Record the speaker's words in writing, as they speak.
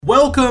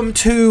Welcome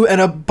to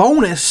a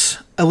bonus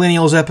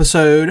Millennials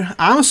episode.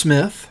 I'm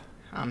Smith.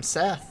 I'm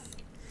Seth.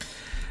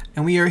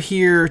 And we are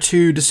here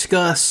to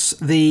discuss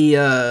the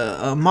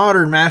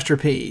modern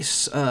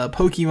masterpiece,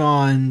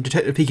 Pokemon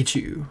Detective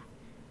Pikachu.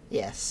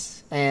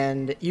 Yes.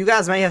 And you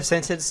guys may have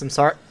sensed some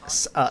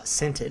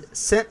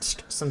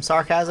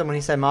sarcasm when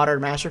he said modern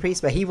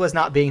masterpiece, but he was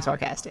not being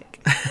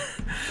sarcastic.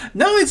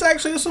 No, it's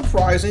actually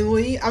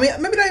maybe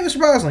not even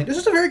surprisingly. This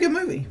is a very good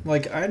movie.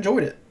 I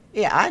enjoyed it.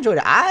 Yeah, I enjoyed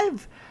it.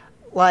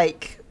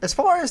 As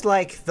far as,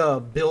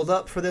 the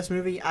build-up for this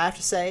movie, I have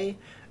to say,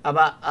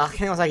 I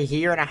think it was a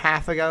year and a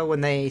half ago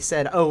when they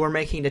said, oh, we're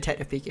making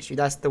Detective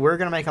Pikachu. We're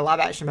going to make a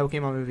live-action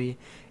Pokemon movie.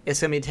 It's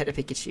going to be Detective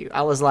Pikachu.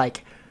 I was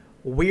like,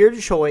 weird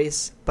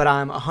choice, but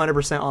I'm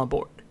 100% on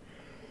board.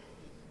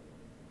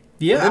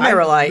 Yeah, then they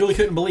were like, really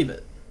couldn't believe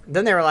it.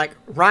 Then they were like,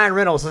 Ryan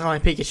Reynolds is on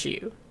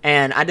Pikachu.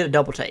 And I did a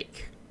double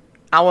take.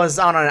 I was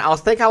on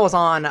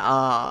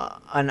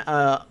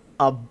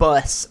a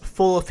bus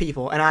full of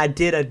people, and I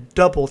did a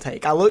double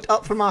take. I looked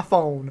up from my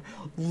phone,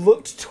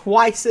 looked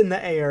twice in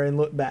the air, and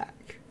looked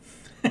back.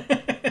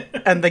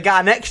 And the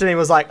guy next to me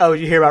was like, oh,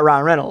 did you hear about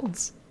Ryan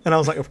Reynolds? And I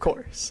was like, of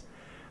course.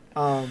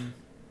 And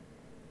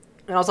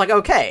I was like,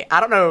 okay,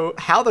 I don't know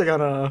how they're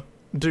gonna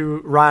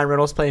do Ryan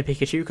Reynolds playing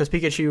Pikachu, because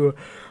Pikachu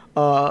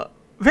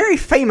very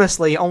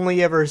famously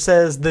only ever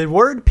says the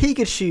word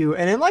Pikachu,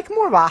 and in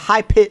more of a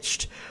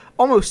high-pitched,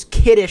 almost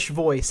kiddish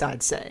voice,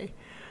 I'd say.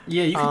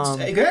 Yeah, you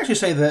could actually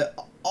say that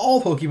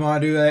all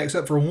Pokemon do that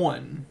except for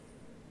one.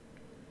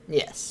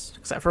 Yes,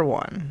 except for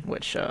one,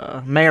 which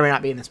may or may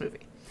not be in this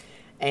movie.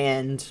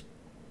 And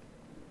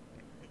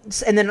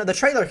then the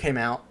trailer came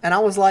out, and I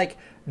was like,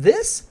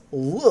 "This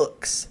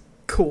looks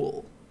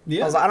cool."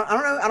 Yeah. I was like,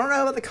 I don't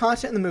know about the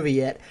content in the movie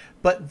yet,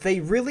 but they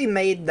really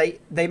made the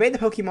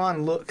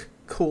Pokemon look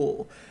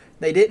cool.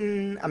 They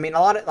didn't. I mean, a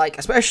lot of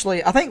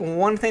especially. I think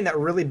one thing that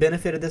really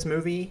benefited this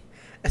movie,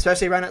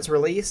 especially around its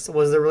release,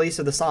 was the release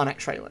of the Sonic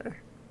trailer.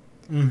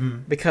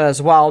 Mm-hmm. Because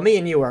while me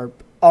and you are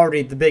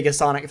already the biggest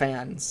Sonic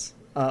fans,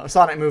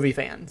 Sonic movie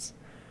fans,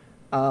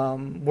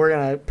 we're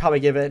going to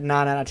probably give it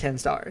 9 out of 10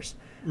 stars.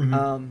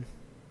 Mm-hmm.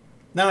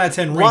 9 out of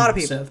 10 a lot of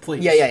people, Seth,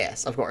 please.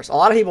 Yes, of course. A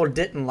lot of people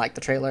didn't like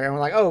the trailer and were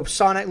like, oh,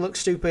 Sonic looks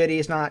stupid.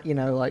 He's not,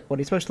 what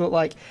he's supposed to look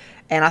like.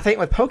 And I think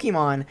with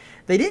Pokemon,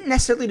 they didn't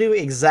necessarily do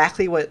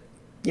exactly what,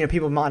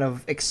 people might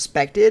have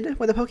expected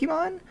with the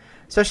Pokemon.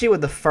 Especially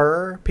with the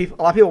fur, a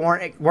lot of people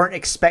weren't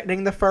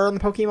expecting the fur on the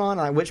Pokemon,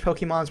 like which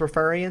Pokemons were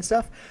furry and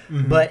stuff.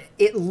 Mm-hmm. But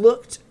it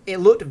looked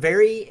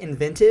very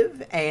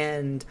inventive,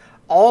 and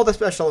all the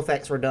special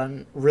effects were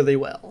done really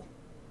well.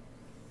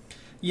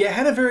 Yeah, it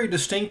had a very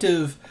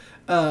distinctive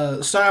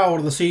style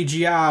to the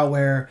CGI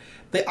where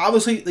they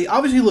obviously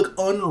look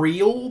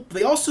unreal, but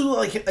they also look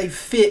like they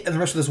fit in the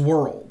rest of this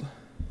world.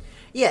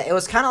 Yeah, it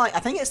was kind of I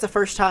think it's the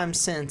first time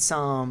since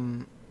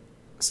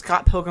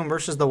Scott Pilgrim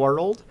vs. the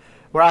World,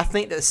 where I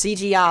think that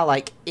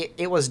CGI,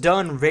 it was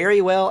done very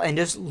well and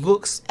just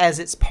looks as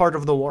it's part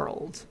of the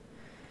world.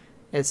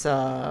 It's,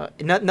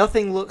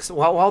 nothing looks,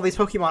 while these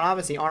Pokemon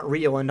obviously aren't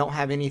real and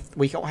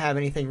we don't have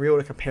anything real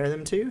to compare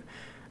them to,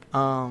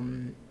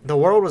 the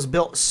world was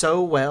built so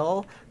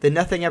well that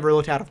nothing ever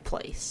looked out of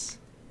place.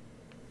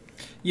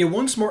 Yeah,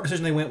 one smart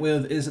decision they went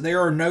with is there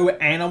are no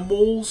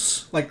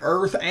animals,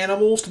 Earth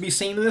animals, to be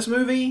seen in this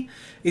movie.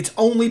 It's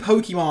only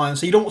Pokemon,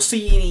 so you don't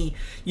see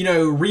any,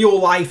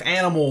 real-life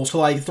animals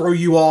to, throw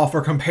you off or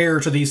compare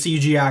to these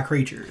CGI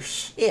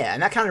creatures. Yeah,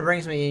 and that kind of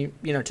brings me,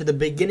 to the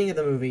beginning of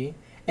the movie,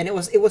 and it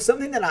was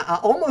something that I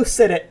almost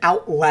said it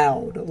out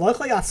loud.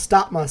 Luckily, I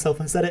stopped myself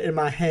and said it in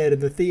my head in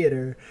the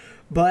theater,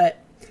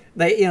 but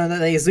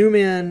they zoom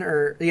in,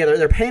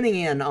 they're panning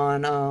in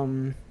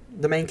on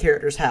the main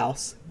character's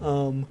house.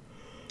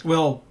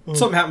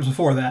 Something happens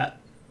before that.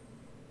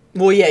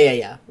 Well,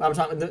 yeah. I'm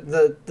talking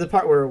the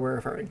part where we're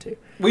referring to.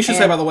 We should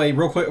say, by the way,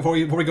 real quick before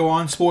we go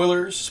on,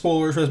 spoilers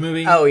for this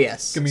movie. Oh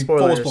yes, gonna be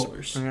full of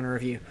spoilers. I'm gonna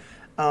review.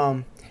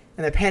 And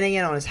they're panning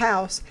in on his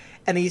house,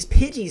 and these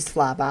Pidgeys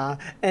fly by,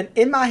 and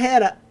in my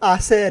head I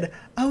said,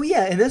 "Oh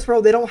yeah, in this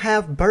world they don't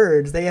have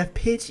birds; they have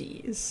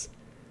Pidgeys."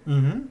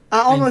 Mm-hmm.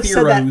 I almost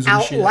said that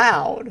out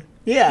loud.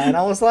 Yeah, and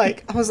I was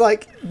like,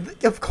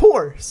 of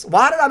course.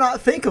 Why did I not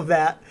think of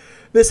that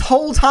this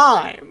whole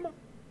time?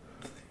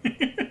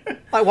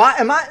 Why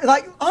am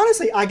I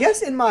honestly, I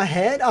guess in my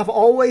head I've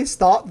always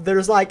thought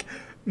there's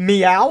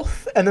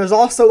Meowth and there's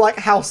also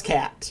House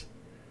Cat.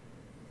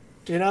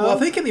 Well, I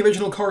think in the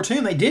original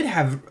cartoon they did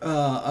have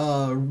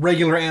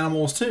regular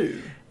animals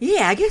too.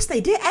 Yeah, I guess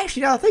they did.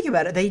 Actually, now that I think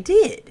about it, they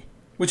did.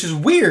 Which is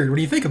weird when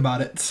you think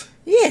about it.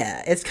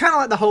 Yeah, it's kind of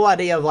like the whole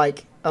idea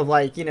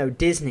of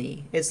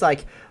Disney. It's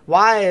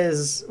why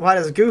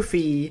does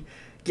Goofy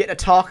get to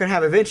talk and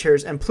have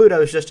adventures and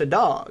Pluto's just a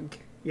dog?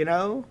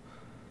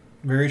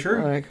 Very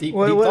true. Deep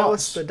what's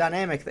thoughts. the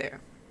dynamic there?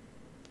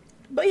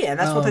 But yeah,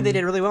 that's one thing they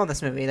did really well in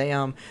this movie. They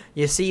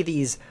you see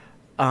these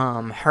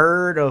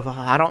herd of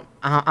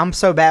I'm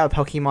so bad with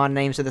Pokemon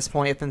names at this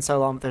point. It's been so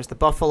long. But there's the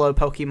Buffalo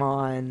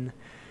Pokemon,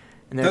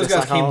 and those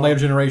guys came later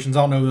generations.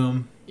 I don't know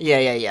them.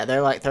 Yeah.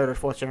 They're 3rd or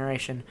 4th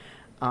generation.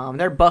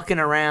 They're bucking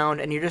around,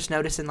 and you're just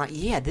noticing, like,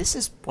 yeah, this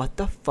is what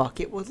the fuck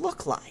it would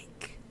look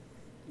like.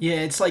 Yeah,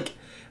 it's like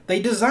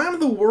they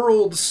designed the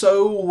world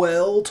so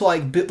well to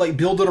like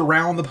build it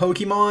around the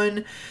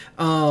Pokemon.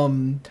 I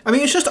mean,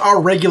 it's just our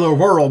regular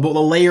world, but with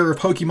a layer of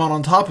Pokemon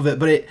on top of it.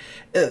 But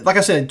like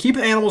I said,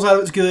 keeping animals out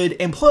of it's good,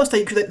 and plus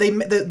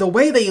the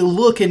way they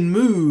look and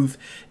move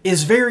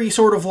is very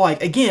sort of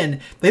like, again,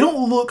 they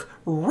don't look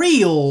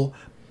real,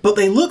 but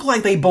they look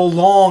like they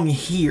belong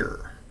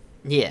here.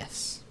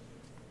 Yes.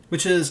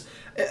 Which is,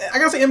 I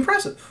gotta say,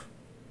 impressive.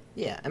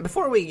 Yeah, and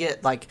before we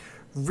get, like,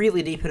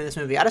 really deep into this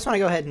movie, I just want to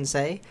go ahead and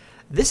say,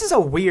 this is a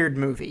weird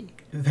movie.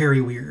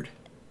 Very weird.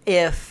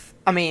 I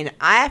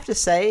have to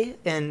say,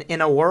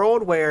 in a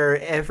world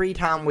where every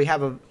time we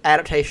have an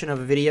adaptation of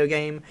a video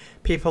game,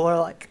 people are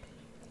like,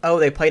 oh,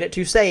 they played it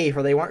too safe,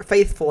 or they weren't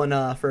faithful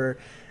enough, or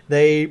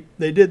they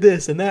did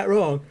this and that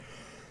wrong.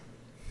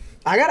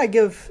 I gotta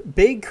give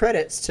big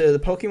credits to the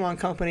Pokemon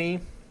Company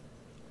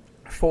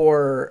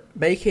for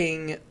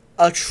making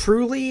a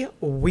truly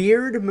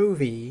weird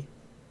movie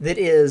that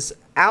is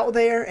out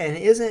there and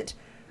isn't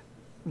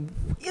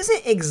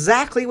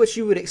exactly what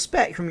you would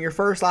expect from your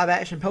first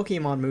live-action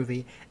Pokemon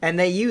movie, and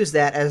they use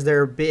that as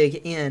their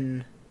big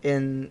in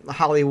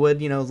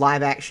Hollywood,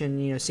 live-action,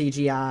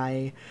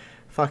 CGI,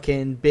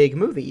 fucking big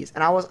movies.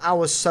 And I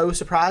was so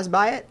surprised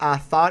by it. I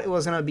thought it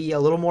was gonna be a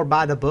little more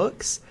by the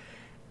books,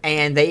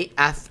 and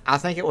I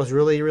think it was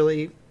really,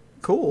 really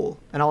cool,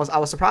 and I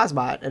was surprised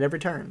by it at every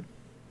turn.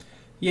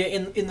 Yeah,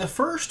 in the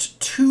first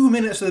 2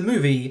 minutes of the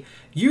movie,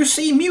 you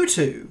see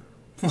Mewtwo.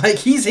 Like,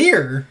 he's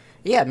here.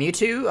 Yeah,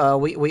 Mewtwo.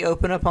 We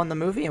open up on the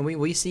movie and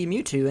we see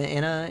Mewtwo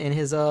in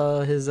his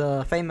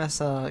famous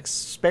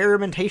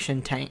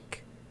experimentation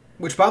tank.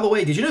 Which, by the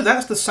way, did you know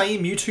that's the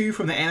same Mewtwo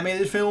from the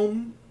animated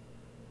film?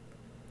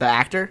 The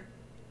actor?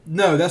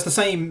 No, that's the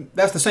same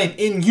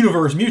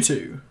in-universe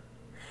Mewtwo.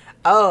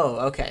 Oh,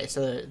 okay.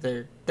 So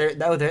they're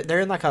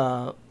in like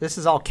a. This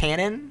is all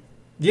canon.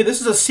 Yeah,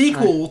 this is a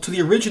sequel to the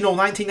original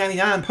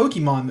 1999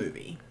 Pokemon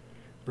movie.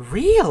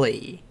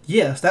 Really?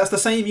 Yes, that's the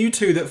same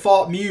Mewtwo that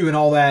fought Mew and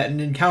all that and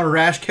encountered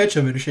Ash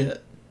Ketchum and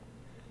shit.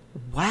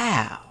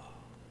 Wow.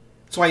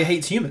 That's why he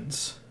hates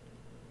humans.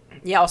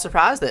 Yeah, I was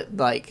surprised that,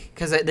 like,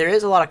 because there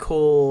is a lot of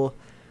cool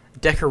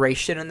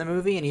decoration in the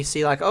movie, and you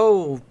see, like,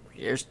 oh,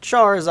 here's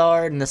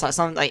Charizard, and it's like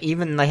something, like,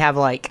 even they have,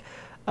 like,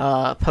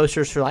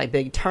 posters for, like,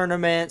 big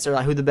tournaments, or,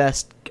 like, who the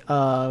best,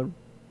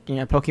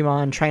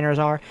 Pokemon trainers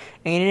are,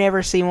 and you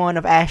never see one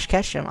of Ash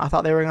Ketchum. I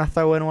thought they were going to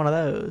throw in one of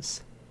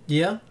those.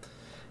 Yeah.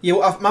 Yeah,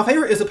 well, my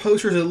favorite is the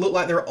posters that look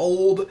like they're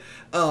old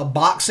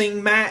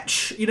boxing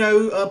match,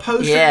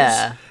 posters.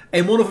 Yeah.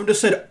 And one of them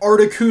just said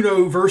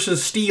Articuno versus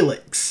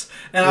Steelix.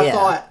 And I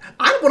thought,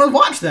 I want to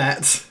watch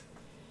that.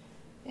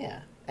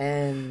 Yeah.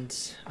 And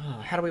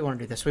how do we want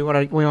to do this? We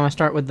want to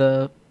start with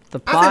the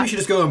plot? I think we should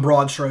just go in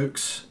broad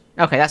strokes.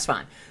 Okay, that's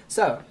fine.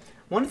 So,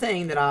 one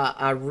thing that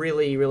I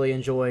really, really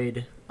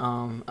enjoyed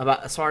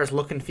about as far as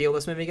look and feel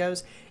this movie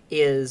goes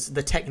is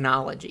the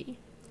technology.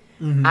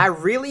 Mm-hmm. I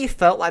really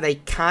felt like they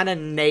kind of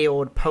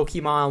nailed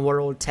Pokemon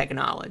World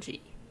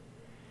technology.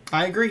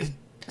 I agree.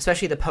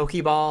 Especially the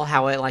Pokeball,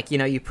 how it, like,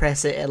 you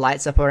press it, it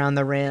lights up around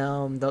the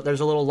rim. There's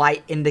a little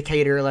light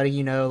indicator letting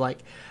you know, like,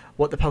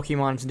 what the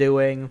Pokemon's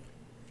doing.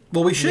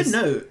 Well, we should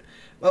note,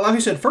 like I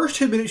said, first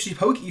 2 minutes you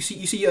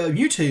see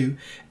Mewtwo.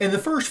 In the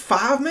first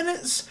 5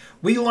 minutes,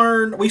 we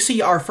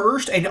see our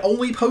first and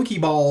only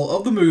Pokeball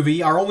of the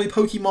movie, our only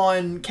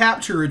Pokemon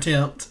capture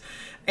attempt.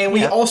 And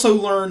we also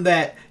learned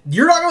that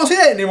you're not going to see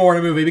that anymore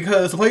in the movie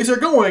because the place they're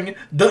going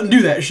doesn't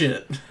do that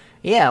shit.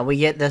 Yeah, we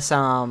get this,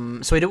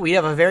 so we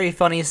have a very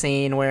funny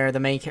scene where the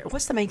main character,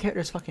 what's the main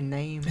character's fucking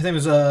name? His name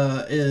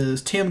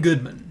is Tim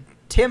Goodman.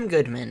 Tim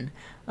Goodman,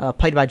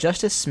 played by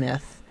Justice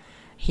Smith.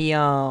 There's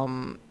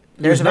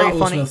a very funny...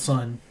 Will Smith's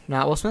son.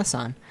 Not Will Smith's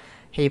son.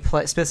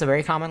 Smith's a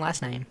very common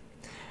last name.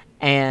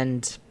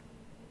 And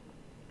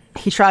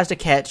he tries to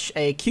catch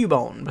a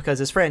Cubone because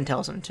his friend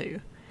tells him to.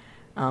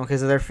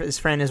 Because his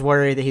friend is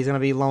worried that he's going to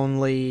be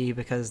lonely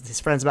because his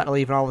friend's about to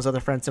leave and all his other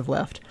friends have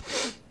left.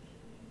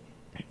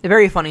 A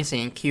very funny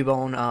scene.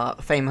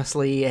 Cubone,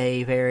 famously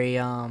a very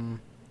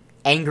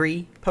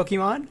angry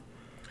Pokemon.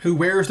 Who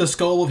wears the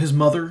skull of his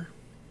mother.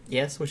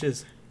 Yes, which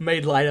is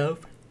made light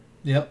of.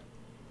 Yep.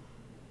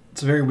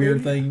 It's a very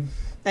weird thing.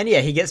 And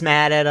yeah, he gets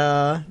mad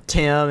at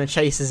Tim and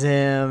chases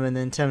him, and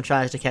then Tim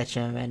tries to catch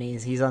him, and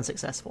he's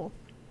unsuccessful.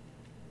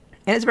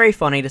 And it's very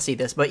funny to see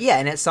this, but yeah,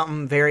 and it's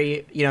something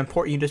very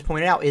important you just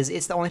pointed out, is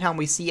it's the only time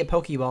we see a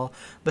Pokeball,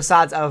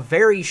 besides a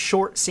very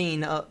short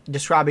scene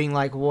describing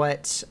like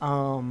what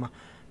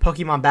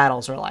Pokemon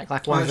battles are like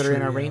ones that are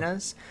in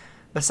arenas.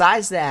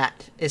 Besides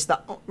that, it's the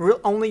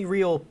only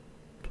real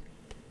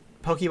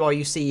Pokeball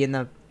you see in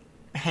the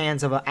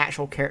hands of an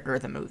actual character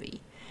of the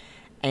movie.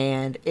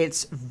 And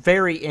it's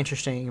very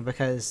interesting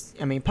because,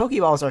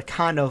 Pokeballs are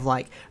kind of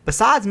like,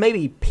 besides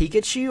maybe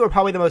Pikachu, are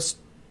probably the most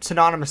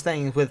synonymous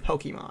things with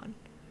Pokemon.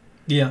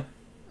 Yeah.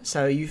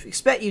 So you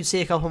expect you'd see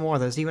a couple more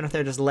of those, even if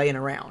they're just laying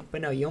around.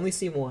 But no, you only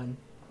see one.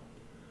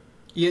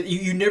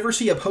 You never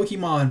see a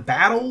Pokemon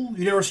battle.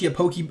 You never see a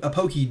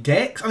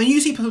Pokédex. I mean,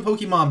 you see some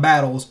Pokemon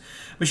battles,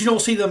 but you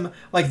don't see them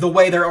like the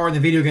way there are in the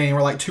video game,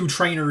 where like two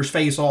trainers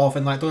face off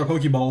and like throw their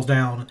Pokeballs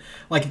down.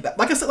 Like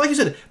you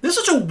said, this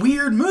is such a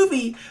weird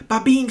movie by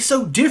being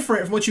so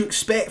different from what you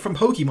expect from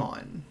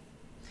Pokemon.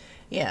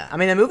 Yeah, I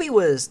mean the movie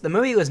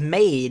was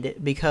made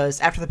because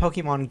after the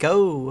Pokemon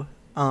Go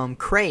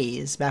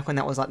craze, back when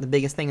that was like the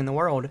biggest thing in the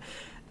world,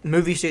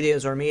 movie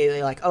studios are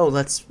immediately like, oh,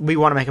 we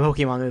want to make a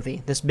Pokemon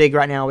movie. This big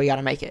right now, we got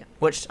to make it.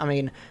 Which, I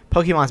mean,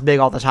 Pokemon's big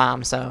all the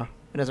time, so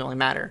it doesn't really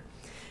matter.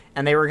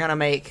 And they were gonna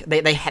make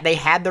they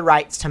had the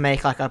rights to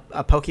make like a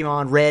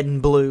Pokemon Red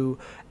and Blue,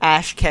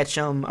 Ash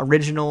Ketchum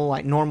original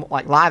like normal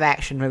like live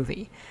action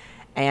movie.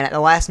 And at the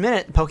last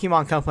minute, the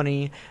Pokemon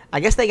Company, I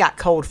guess they got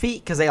cold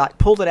feet because they like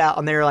pulled it out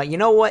and they were like, you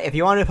know what? If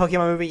you want to do a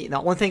Pokemon movie, the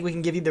only thing we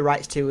can give you the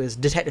rights to is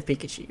Detective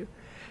Pikachu.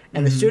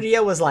 And the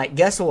studio was like,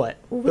 guess what?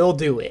 We'll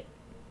do it.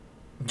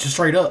 Just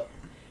straight up.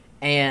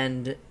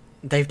 And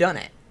they've done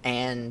it.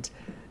 And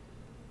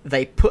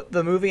they put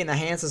the movie in the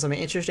hands of some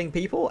interesting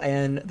people,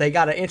 and they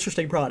got an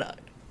interesting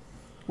product.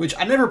 Which,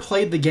 I never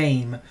played the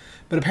game,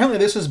 but apparently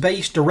this is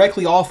based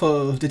directly off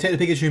of Detective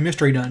Pikachu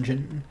Mystery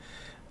Dungeon.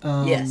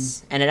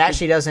 Yes, and it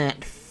actually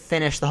doesn't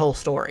finish the whole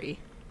story.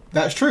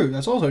 That's true.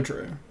 That's also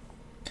true.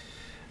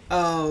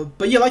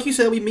 But yeah, like you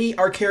said, we meet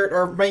our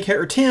main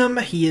character, Tim.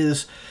 He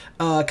is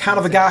kind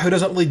of a guy who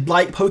doesn't really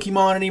like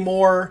Pokemon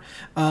anymore.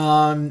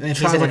 And He's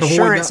tries an to like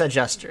insurance avoid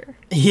adjuster.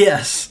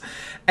 Yes.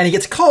 And he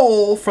gets a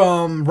call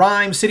from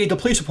Rhyme City, the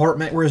police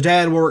department, where his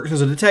dad works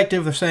as a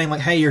detective. They're saying,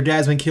 like, hey, your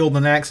dad's been killed in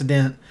an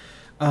accident.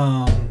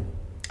 I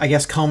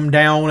guess come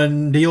down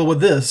and deal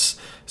with this.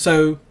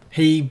 So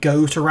he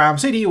goes to Rhyme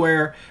City,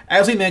 where,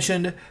 as we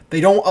mentioned,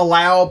 they don't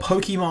allow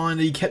Pokemon to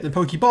be kept in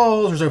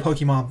Pokeballs. There's no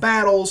Pokemon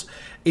battles.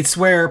 It's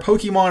where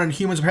Pokemon and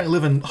humans apparently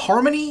live in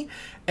harmony.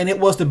 And it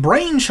was the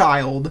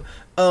brainchild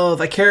of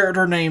a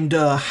character named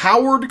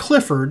Howard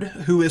Clifford,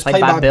 who is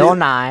played by Bill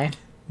Nye.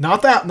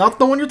 Not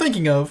the one you're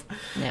thinking of.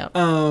 Yep.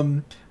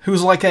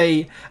 Who's like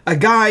a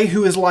guy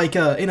who is like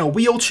in a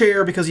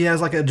wheelchair because he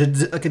has like a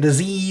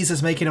disease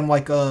that's making him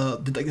like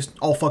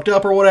all fucked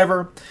up or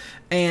whatever,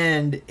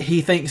 and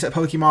he thinks that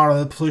Pokemon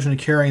are the solution to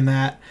curing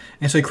that,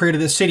 and so he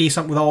created this city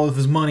with all of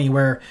his money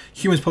where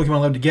humans and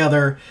Pokemon live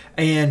together,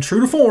 and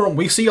true to form,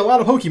 we see a lot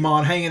of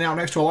Pokemon hanging out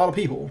next to a lot of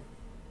people.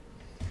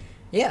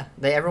 Yeah,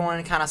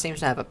 everyone kind of seems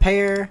to have a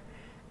pair,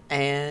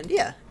 and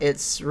yeah,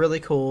 it's really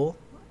cool,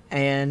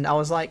 and I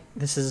was like,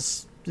 this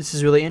is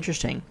really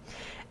interesting.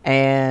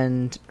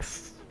 And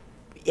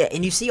yeah,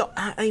 and you see,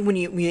 I mean, when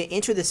you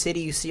enter the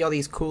city, you see all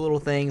these cool little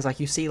things. Like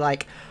you see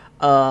like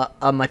a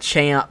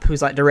Machamp who's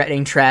like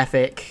directing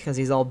traffic because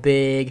he's all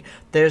big.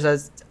 There's a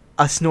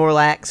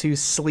Snorlax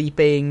who's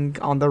sleeping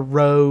on the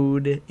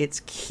road. It's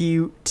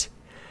cute.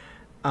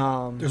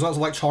 There's also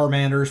like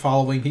Charmanders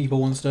following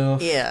people and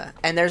stuff. Yeah,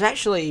 and there's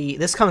actually,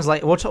 this comes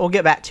late. We'll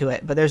get back to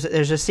it, but there's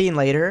a scene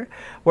later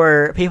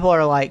where people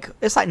are like,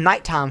 it's like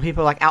nighttime.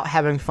 People are like out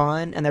having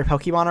fun, and their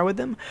Pokemon are with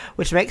them,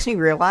 which makes me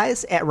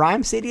realize at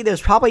Rhyme City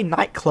there's probably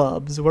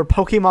nightclubs where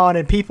Pokemon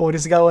and people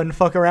just go and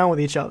fuck around with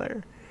each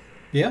other.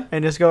 Yeah,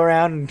 and just go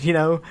around.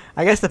 And,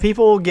 I guess the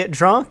people get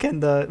drunk,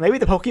 and maybe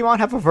the Pokemon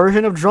have a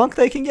version of drunk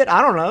they can get.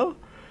 I don't know.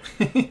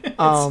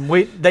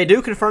 They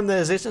do confirm the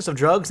existence of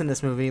drugs in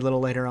this movie a little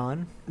later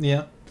on.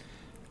 Yeah,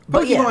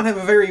 Pokemon have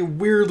a very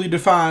weirdly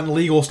defined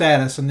legal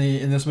status in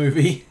this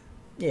movie.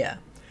 Yeah,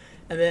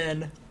 and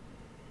then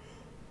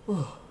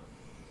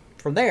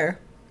from there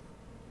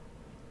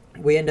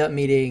we end up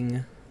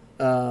meeting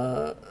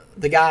the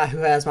guy who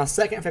has my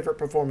second favorite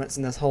performance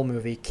in this whole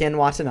movie, Ken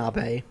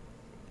Watanabe.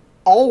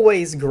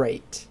 Always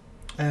great.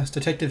 As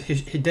Detective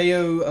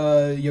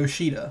Hideo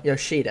Yoshida.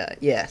 Yoshida,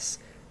 yes.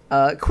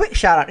 Quick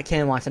shout out to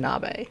Ken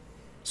Watanabe.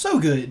 So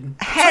good.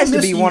 Has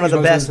to be one of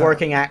the best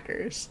working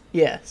actors.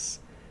 Yes.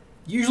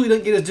 Usually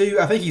doesn't get his due.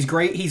 I think he's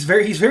great. He's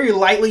very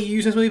lightly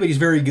used in this movie, but he's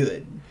very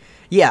good.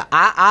 Yeah,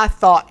 I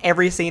thought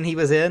every scene he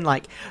was in,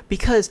 like,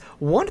 because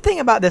one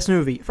thing about this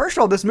movie, first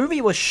of all, this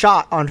movie was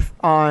shot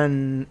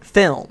on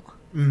film.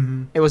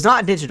 Mm-hmm. It was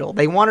not digital.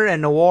 They wanted a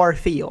noir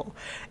feel,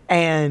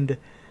 and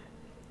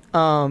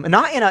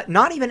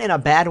not even in a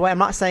bad way. I'm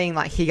not saying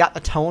like he got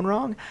the tone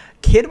wrong.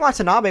 Ken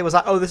Watanabe was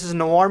like, "Oh, this is a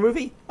noir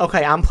movie.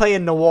 Okay, I'm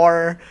playing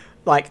noir,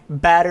 like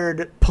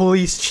battered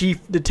police chief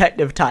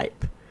detective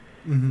type."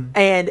 Mm-hmm.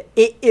 And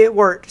it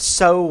worked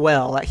so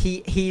well. Like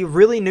he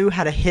really knew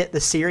how to hit the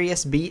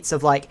serious beats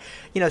of like,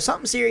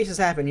 something serious has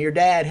happened. Your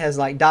dad has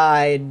like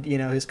died.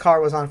 His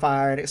car was on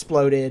fire and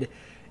exploded,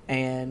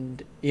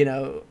 and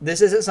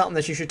this isn't something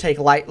that you should take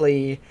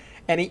lightly.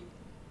 And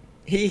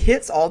he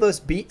hits all those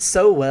beats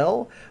so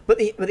well, but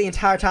the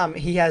entire time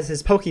he has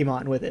his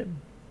Pokemon with him,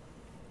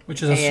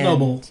 which is a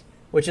Snubbull.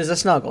 Which is a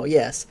Snuggle,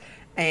 yes.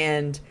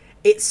 And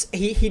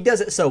he does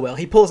it so well.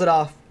 He pulls it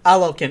off. I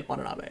love Ken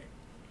Watanabe.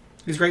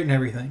 He's great in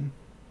everything.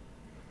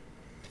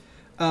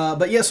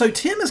 But yeah, so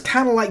Tim is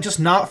kind of like just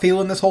not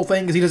feeling this whole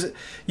thing because he doesn't.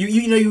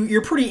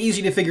 You're pretty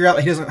easy to figure out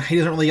that he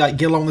doesn't really like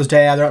get along with his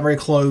dad. They're not very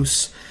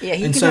close. Yeah,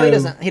 he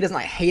doesn't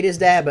like hate his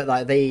dad, but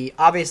like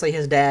obviously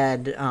his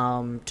dad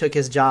took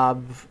his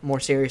job more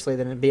seriously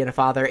than being a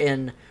father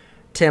in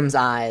Tim's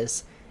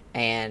eyes,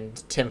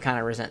 and Tim kind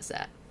of resents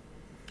that.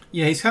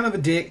 Yeah, he's kind of a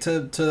dick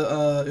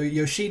to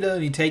Yoshida,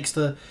 and he takes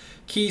the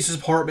keys to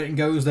his apartment and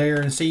goes there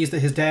and sees that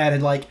his dad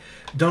had like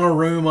done a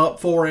room up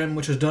for him,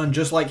 which was done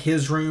just like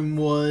his room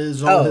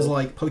was, all his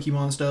like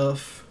Pokemon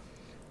stuff.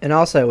 And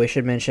also, we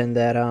should mention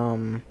that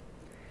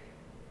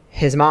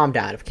his mom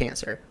died of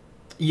cancer.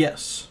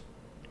 Yes.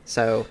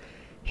 So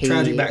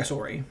tragic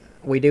backstory.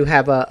 We do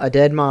have a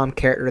dead mom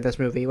character in this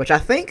movie, which I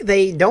think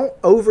they don't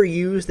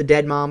overuse the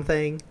dead mom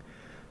thing.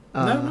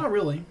 No, not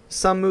really.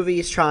 Some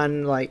movies try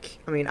and like,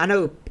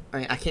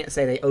 I can't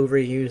say they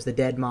overuse the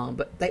dead mom,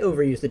 but they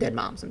overuse the dead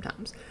mom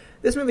sometimes.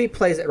 This movie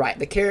plays it right.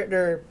 The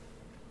character,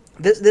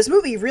 this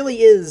movie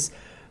really is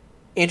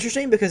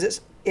interesting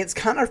because it's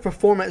kind of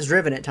performance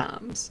driven at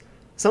times.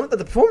 Some of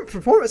the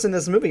performance in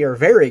this movie are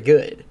very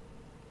good.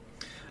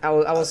 I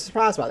was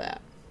surprised by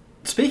that.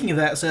 Speaking of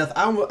that, Seth,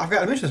 I've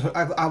got to mention this.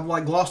 I've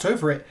like glossed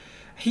over it.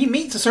 He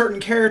meets a certain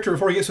character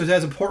before he gets to his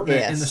dad's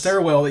apartment in the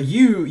stairwell.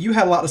 You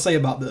had a lot to say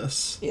about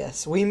this.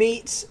 Yes, we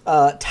meet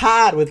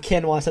tied with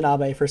Ken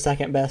Watanabe for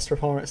second best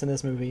performance in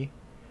this movie.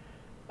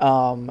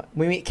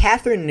 We meet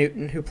Catherine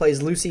Newton, who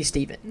plays Lucy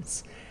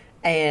Stevens,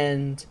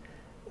 and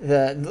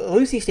the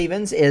Lucy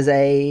Stevens is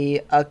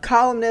a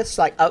columnist,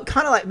 like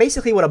kind of like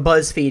basically what a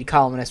BuzzFeed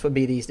columnist would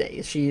be these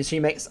days. She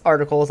makes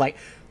articles like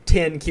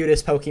 10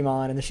 cutest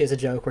Pokemon, and then she has a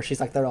joke where she's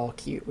like, they're all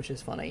cute, which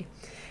is funny,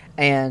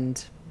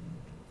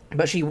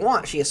 but she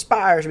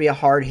aspires to be a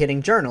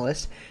hard-hitting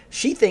journalist.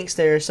 She thinks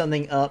there's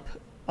something up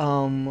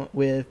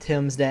with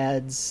Tim's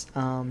dad's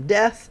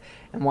death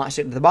and wants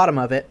to get to the bottom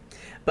of it.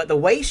 But the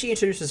way she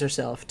introduces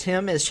herself,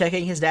 Tim is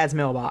checking his dad's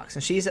mailbox,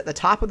 and she's at the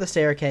top of the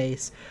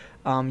staircase.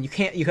 You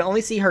can only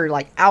see her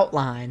like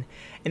outline,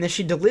 and then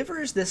she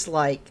delivers this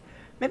like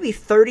maybe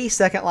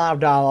 30-second line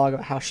of dialogue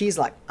about how she's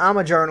like, I'm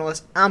a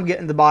journalist, I'm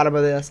getting to the bottom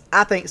of this,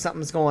 I think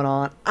something's going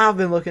on, I've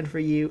been looking for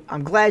you,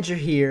 I'm glad you're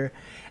here.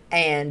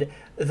 And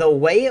the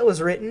way it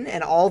was written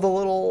and all the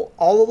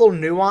little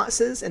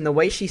nuances and the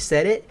way she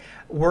said it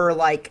were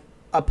like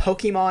a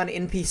Pokemon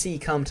NPC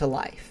come to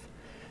life.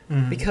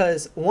 Mm-hmm.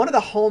 Because one of the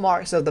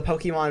hallmarks of the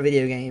Pokemon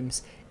video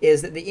games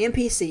is that the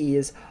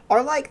NPCs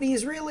are like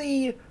these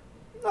really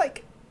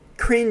like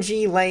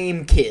cringy,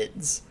 lame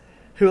kids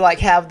who like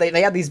have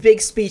these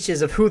big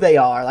speeches of who they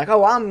are, like,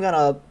 oh, I'm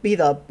gonna be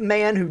the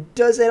man who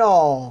does it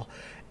all.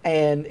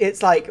 And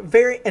it's like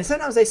and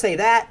sometimes they say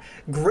that,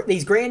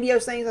 these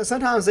grandiose things, and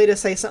sometimes they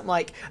just say something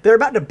like, they're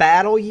about to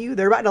battle you,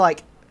 they're about to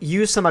like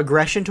use some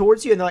aggression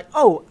towards you, and they're like,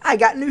 oh, I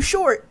got new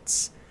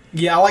shorts.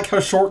 Yeah, I like how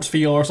shorts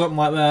feel, or something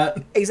like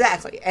that.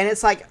 Exactly. And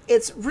it's like,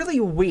 it's really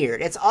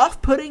weird. It's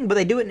off-putting, but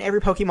they do it in every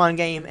Pokemon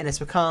game, and it's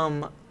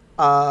become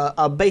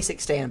a basic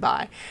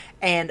standby.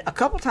 And a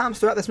couple times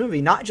throughout this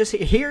movie, not just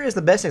here is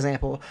the best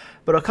example,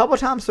 but a couple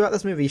times throughout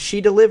this movie,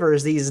 she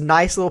delivers these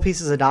nice little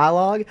pieces of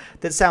dialogue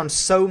that sound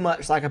so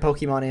much like a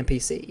Pokemon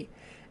NPC.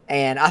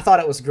 And I thought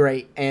it was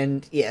great.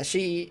 And yeah,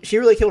 she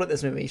really killed it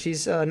this movie.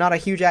 She's not a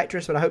huge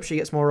actress, but I hope she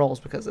gets more roles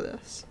because of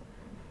this.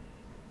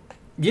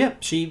 Yeah,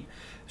 she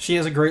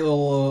has a great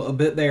little a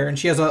bit there. And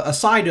she has a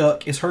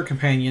Psyduck is her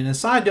companion. And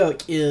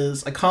Psyduck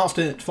is a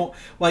constant,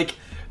 like,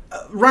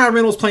 Ryan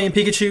Reynolds playing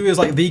Pikachu is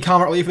like the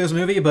comic relief of this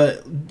movie,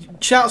 but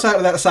shouts out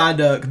to that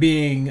Psyduck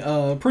being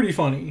pretty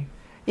funny.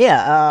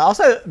 Yeah,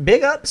 also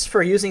big ups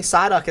for using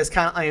Psyduck as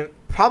kind of,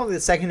 probably the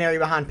secondary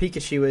behind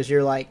Pikachu as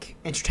your like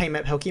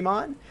entertainment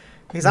Pokemon,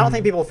 because I don't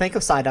think people think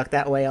of Psyduck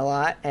that way a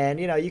lot, and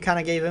you kind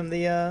of gave him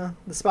the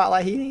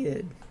spotlight he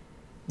needed.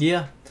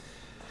 Yeah.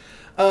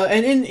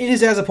 And in his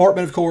dad's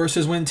apartment, of course,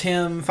 is when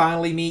Tim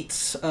finally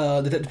meets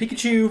Detective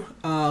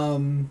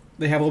Pikachu.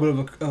 They have a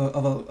little bit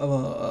of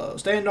a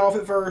standoff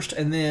at first,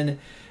 and then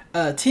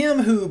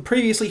Tim, who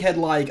previously had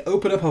like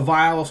opened up a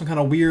vial of some kind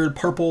of weird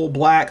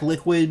purple-black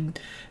liquid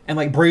and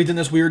like breathed in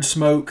this weird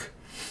smoke.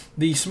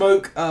 The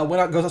smoke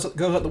goes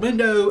out the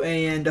window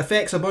and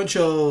affects a bunch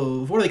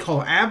of, what do they call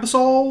them?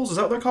 Absols? Is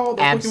that what they're called?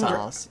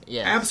 Absols,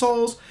 yeah.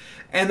 Absols.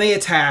 And they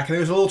attack, and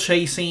there's a little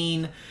chase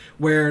scene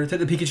where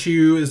Detective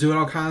Pikachu is doing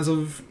all kinds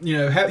of,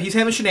 he's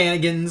having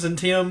shenanigans, and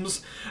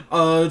Tim's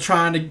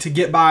trying to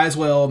get by as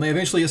well, and they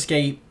eventually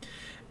escape.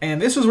 And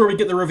this is where we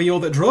get the reveal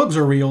that drugs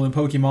are real in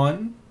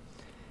Pokemon.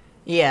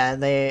 Yeah,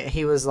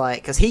 he was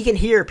like, because he can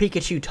hear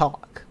Pikachu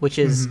talk, which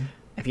is,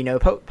 if you know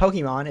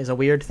Pokemon, is a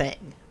weird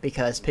thing,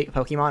 because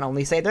Pokemon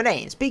only say their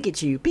names.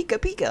 Pikachu, Pika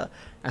Pika.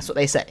 That's what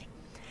they say.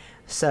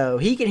 So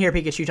he can hear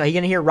Pikachu talk. He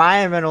can hear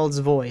Ryan Reynolds'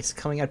 voice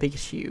coming out of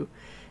Pikachu.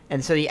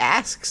 And so he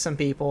asks some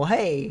people,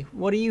 hey,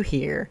 what do you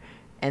hear?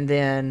 And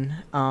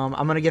then I'm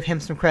going to give him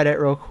some credit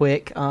real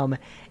quick. EQ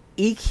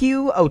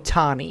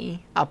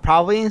Otani, I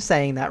probably am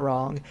saying that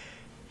wrong.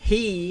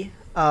 He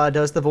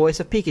does the voice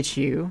of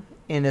Pikachu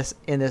in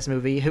this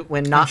movie. Who,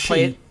 when not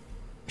played,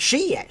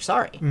 she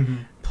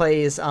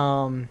plays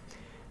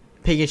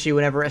Pikachu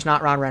whenever it's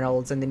not Ryan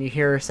Reynolds, and then you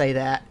hear her say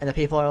that, and the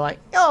people are like,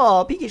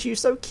 "Oh, Pikachu's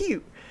so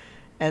cute,"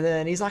 and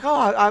then he's like,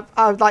 "Oh,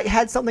 I've like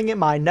had something in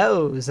my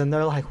nose," and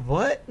they're like,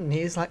 "What?" And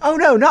he's like, "Oh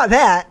no, not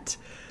that."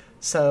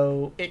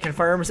 So it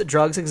confirms that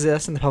drugs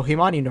exist in the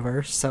Pokemon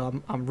universe.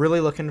 So I'm really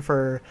looking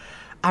for,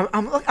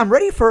 I'm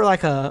ready for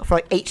like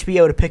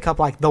HBO to pick up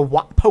like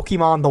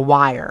Pokemon The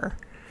Wire,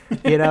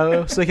 you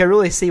know, so we can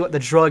really see what the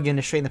drug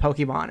industry in the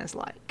Pokemon is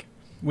like.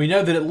 We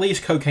know that at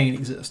least cocaine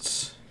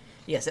exists.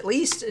 Yes, at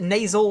least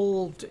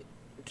nasal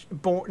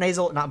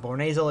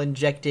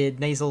injected,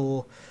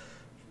 nasal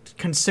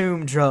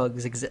consumed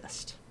drugs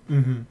exist.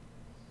 Mm-hmm.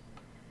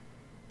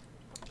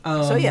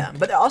 So yeah,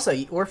 but also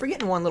we're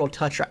forgetting one little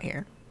touch right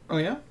here. Oh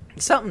yeah?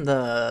 Something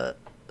the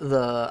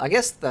I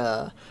guess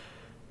the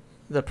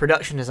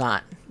production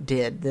design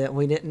did that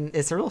we didn't.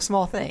 It's a real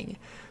small thing.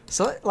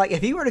 So like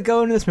if you were to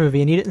go into this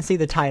movie and you didn't see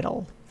the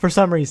title for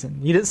some reason,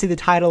 you didn't see the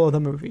title of the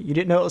movie, you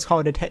didn't know it was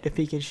called Detective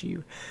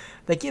Pikachu,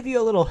 they give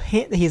you a little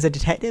hint that he's a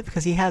detective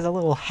because he has a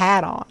little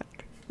hat on.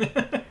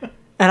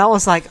 And I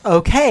was like,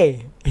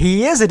 okay,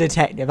 he is a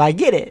detective. I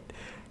get it.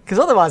 Because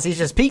otherwise he's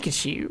just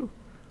Pikachu.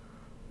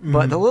 Mm-hmm.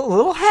 But the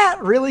little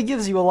hat really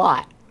gives you a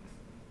lot.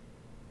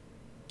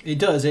 It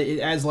does. It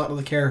adds a lot to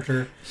the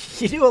character.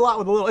 You do a lot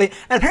with a little... And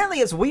apparently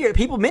it's weird.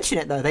 People mention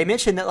it, though. They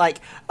mention that, like,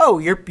 oh,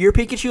 your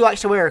Pikachu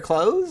likes to wear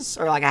clothes?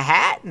 Or, like, a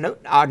hat? No,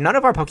 none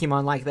of our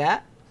Pokemon like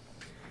that.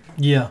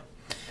 Yeah.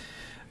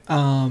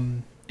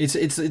 It's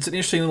an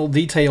interesting little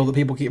detail that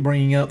people keep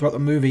bringing up throughout the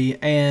movie.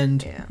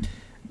 And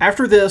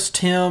after this,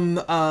 Tim,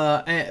 or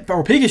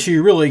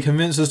Pikachu really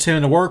convinces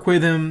Tim to work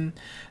with him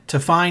to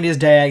find his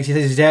dad. He says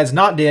his dad's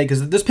not dead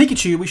because this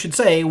Pikachu, we should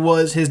say,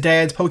 was his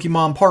dad's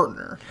Pokemon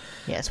partner.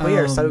 Yes, we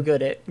are so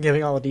good at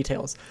giving all the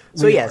details.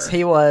 So yes,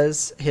 he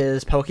was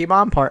his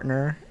Pokemon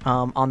partner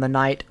on the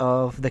night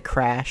of the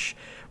crash.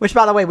 Which,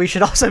 by the way, we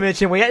should also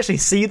mention, we actually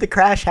see the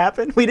crash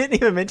happen. We didn't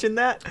even mention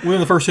that. We're in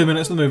the first 2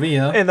 minutes of the movie,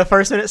 yeah. In the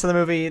first minutes of the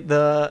movie,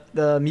 the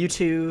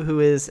Mewtwo, who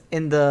is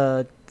in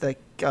the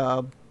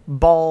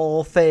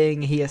ball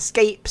thing, he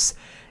escapes,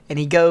 and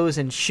he goes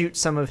and shoots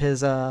some of his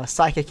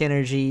psychic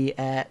energy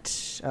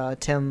at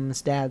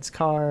Tim's dad's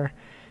car,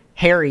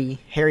 Harry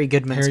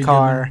Goodman's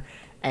car,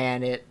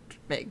 and it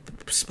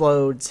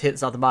explodes,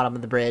 hits on the bottom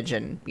of the bridge,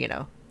 and, you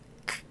know.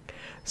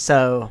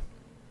 So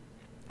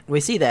we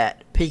see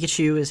that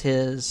Pikachu is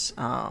his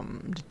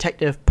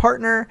detective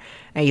partner,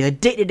 and he's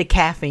addicted to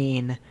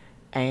caffeine,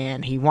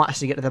 and he wants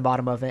to get to the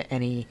bottom of it,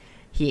 and he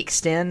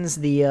extends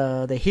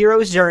the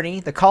hero's journey,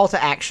 the call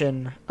to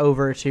action,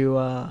 over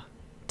to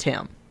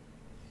Tim.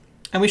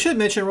 And we should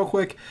mention real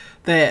quick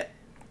that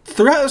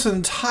throughout this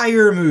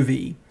entire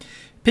movie,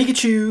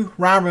 Pikachu,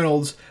 Ryan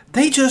Reynolds,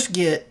 they just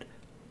get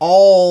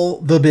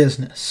all the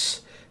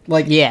business.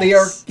 Like, they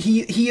are.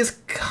 He is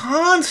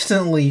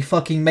constantly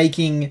fucking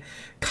making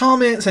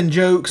comments and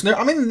jokes.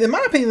 I mean, in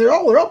my opinion, they're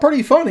all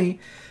pretty funny.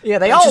 Yeah,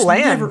 they all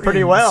land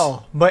pretty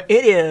well. But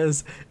it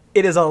is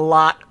a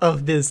lot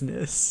of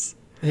business.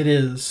 It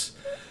is.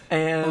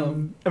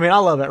 And I mean, I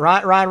love it.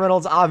 Ryan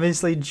Reynolds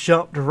obviously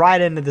jumped right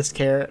into this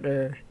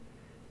character.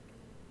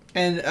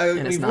 And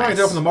we've brought it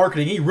up in the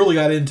marketing. He really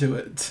got into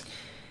it.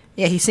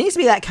 Yeah, he seems to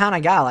be that kind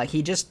of guy. Like,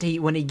 he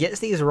when he gets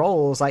these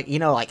roles, like, you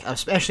know, like,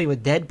 especially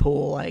with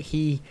Deadpool, like,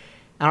 he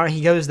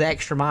goes the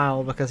extra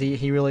mile because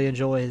he really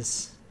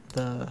enjoys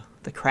the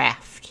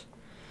craft.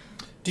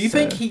 Do you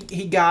think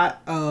he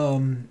got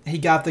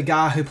the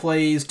guy who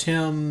plays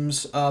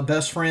Tim's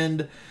best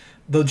friend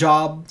the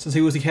job since he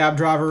was the cab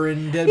driver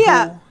in Deadpool?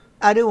 Yeah,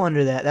 I do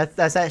wonder that.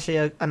 That's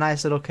actually a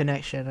nice little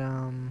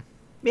connection.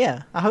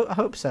 Yeah, I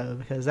hope so,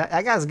 because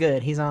that guy's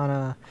good. He's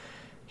on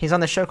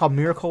the show called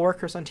Miracle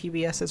Workers on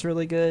TBS. It's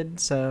really good,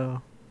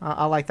 so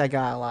I like that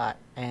guy a lot.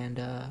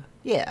 And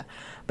yeah,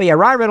 but yeah,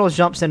 Ryan Reynolds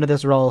jumps into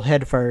this role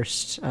head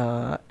first,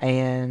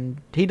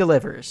 and he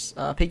delivers.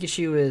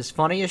 Pikachu is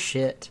funny as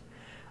shit,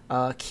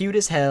 cute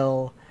as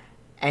hell,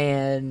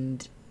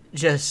 and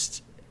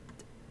just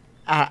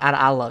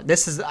I love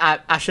this.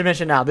 I should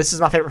mention now, this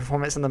is my favorite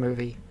performance in the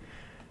movie.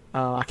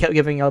 I kept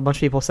giving a bunch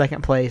of people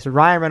second place.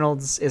 Ryan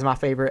Reynolds is my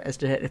favorite as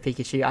Detective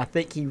Pikachu. I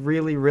think he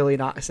really, really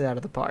knocks it out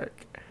of the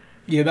park.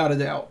 Yeah, without a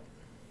doubt.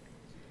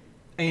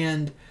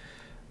 And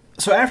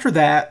so after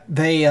that,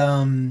 they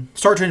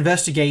start to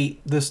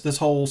investigate this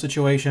whole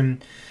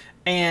situation,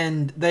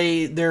 and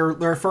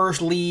their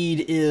first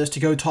lead is to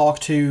go talk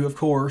to, of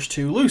course,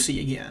 to Lucy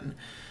again.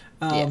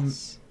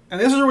 Yes. And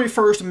this is where we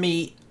first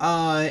meet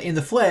in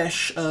the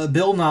flesh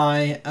Bill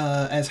Nye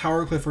as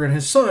Howard Clifford and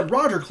his son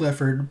Roger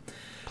Clifford,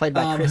 played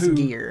by Chris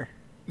Gere.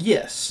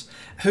 Yes,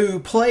 who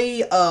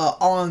play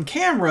on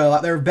camera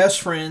like they're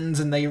best friends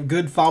and they have a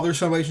good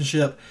father-son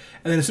relationship.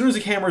 And then as soon as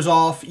the camera's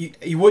off,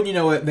 you wouldn't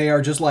know it, they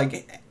are just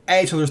like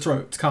at each other's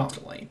throats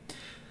constantly.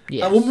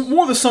 Yes. Well,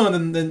 more the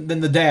son than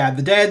the dad.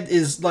 The dad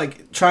is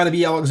like trying to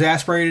be all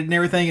exasperated and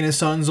everything, and his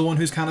son's the one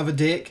who's kind of a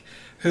dick,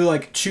 who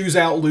like chews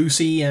out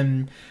Lucy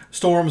and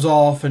storms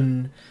off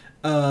and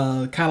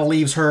kind of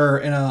leaves her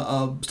in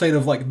a state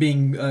of like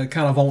being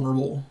kind of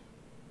vulnerable.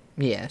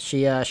 Yeah,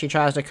 she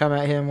tries to come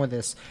at him with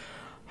this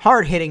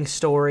hard-hitting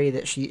story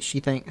that she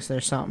thinks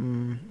there's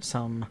some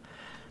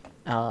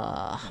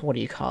what do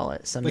you call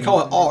it? They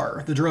call it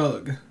R, the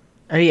drug.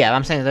 Oh yeah,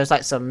 I'm saying there's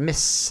like some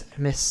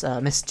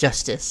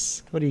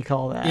misjustice. What do you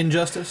call that?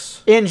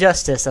 Injustice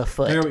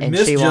afoot. And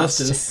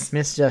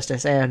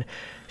misjustice, and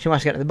she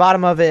wants to get to the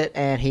bottom of it,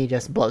 and he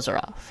just blows her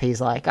off.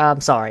 He's like,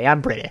 "I'm sorry,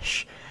 I'm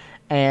British,"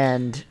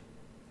 and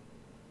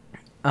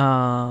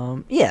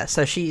yeah.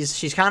 So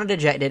she's kind of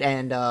dejected,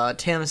 and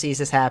Tim sees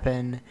this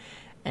happen,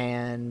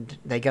 and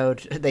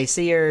they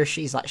see her.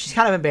 She's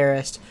kind of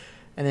embarrassed,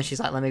 and then she's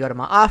like, "Let me go to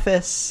my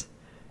office,"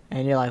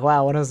 and you're like,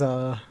 "Wow, what does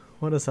a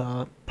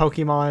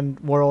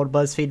Pokemon World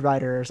BuzzFeed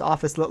writer's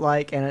office look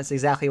like?" And it's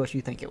exactly what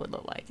you think it would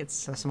look like.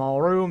 It's a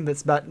small room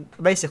that's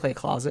basically a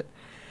closet.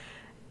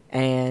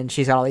 And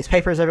she's got all these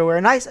papers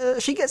everywhere. Nice.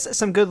 She gets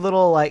some good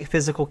little like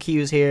physical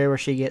cues here where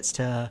she gets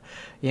to,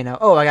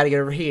 oh, I got to get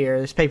over here.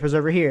 There's papers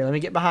over here. Let me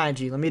get behind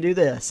you. Let me do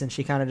this. And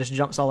she kind of just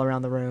jumps all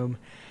around the room.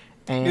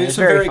 And it's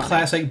a very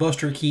classic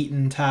Buster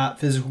Keaton type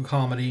physical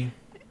comedy.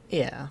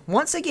 Yeah.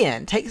 Once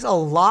again, takes a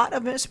lot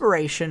of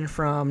inspiration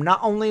from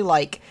not only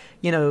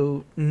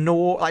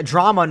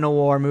drama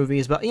noir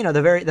movies, but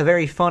the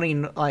very funny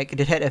like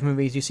detective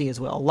movies you see as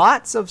well.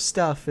 Lots of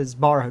stuff is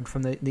borrowed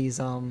from these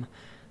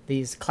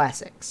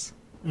classics.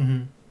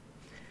 Mm-hmm.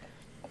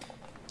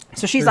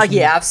 So she's like,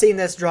 "Yeah, I've seen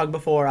this drug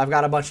before. I've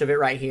got a bunch of it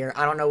right here.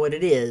 I don't know what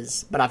it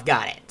is, but I've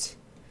got it."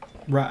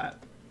 Right.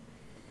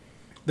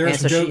 There are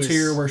some jokes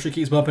here where she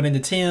keeps bumping into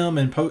Tim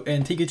and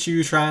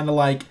Pikachu trying to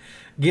like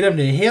get him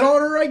to hit on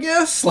her, I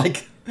guess.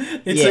 Like,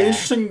 it's an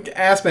interesting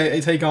aspect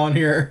they take on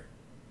here.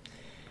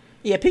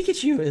 Yeah,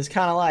 Pikachu is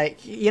kind of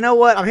like, you know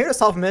what? I'm here to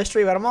solve a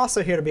mystery, but I'm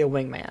also here to be a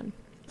wingman.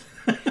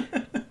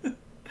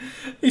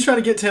 He's trying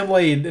to get Tim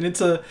laid, and it's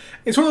one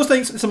of those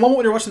things. It's a moment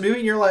when you're watching the movie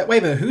and you're like, "Wait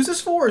a minute, who's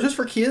this for? Is this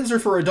for kids or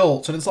for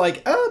adults?" And it's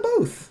like,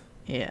 both.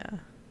 Yeah, and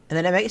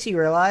then it makes you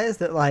realize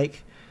that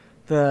like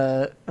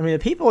the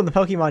people in the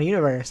Pokemon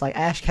universe, like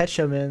Ash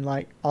Ketchum and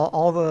like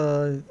all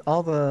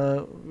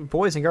the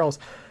boys and girls,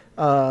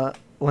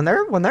 when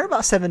they're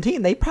about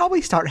 17, they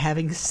probably start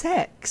having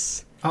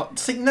sex. Oh,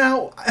 see,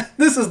 now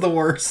this is the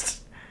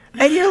worst.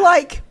 And you're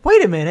like,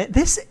 wait a minute,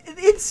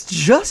 it's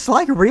just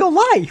like real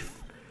life.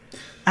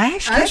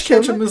 Ash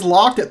Ketchum is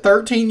locked at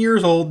 13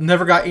 years old,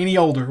 never got any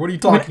older. What are you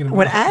talking about?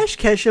 When Ash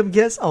Ketchum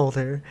gets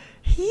older,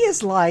 he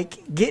is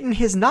like getting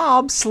his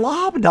knob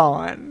slobbed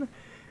on.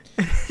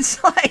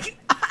 It's like,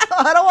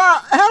 how do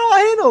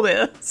I handle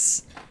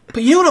this?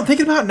 But you know what I'm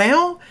thinking about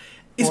now?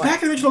 Is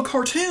back in the original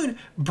cartoon,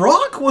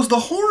 Brock was the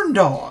horn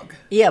dog.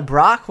 Yeah,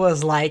 Brock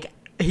was like,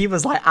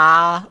 he's like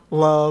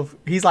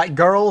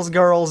girls,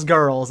 girls,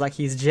 girls, like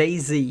he's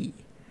Jay-Z.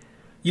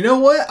 You know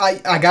what?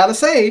 I gotta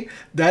say,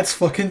 that's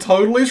fucking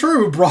totally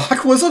true.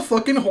 Brock was a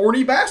fucking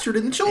horny bastard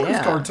in the children's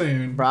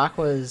cartoon. Brock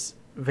was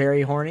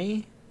very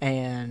horny,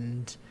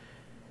 and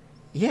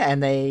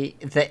they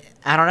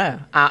I don't know.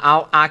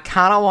 I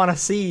kind of want to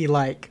see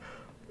like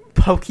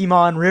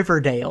Pokemon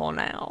Riverdale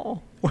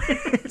now.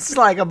 It's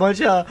like a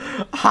bunch of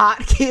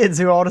hot kids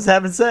who are all just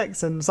having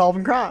sex and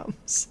solving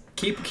crimes.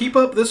 Keep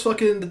up this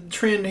fucking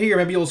trend here.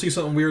 Maybe you'll see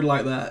something weird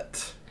like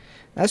that.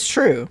 That's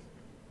true.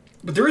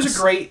 But there is a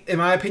great, in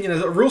my opinion,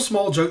 a real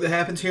small joke that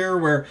happens here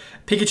where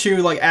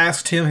Pikachu like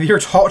asks Tim, "Have you ever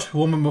talked to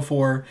a woman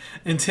before?"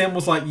 And Tim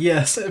was like,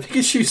 "Yes." And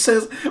Pikachu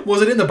says,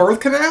 "Was it in the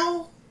birth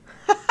canal?"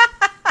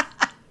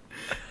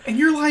 And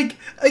you're like,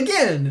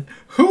 again,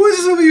 who is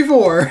this movie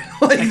for?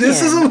 Like, again,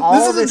 this is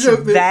a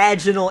joke.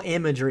 Vaginal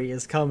imagery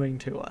is coming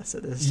to us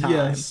at this time.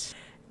 Yes.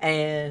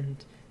 And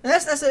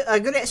that's a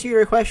good answer to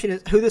your question.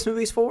 Is who this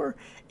movie's for?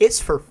 It's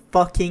for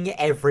fucking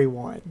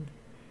everyone.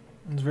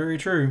 It's very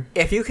true.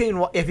 If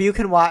you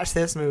can watch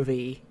this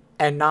movie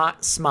and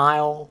not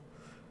smile,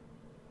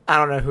 I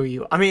don't know who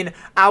you. I mean,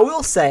 I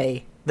will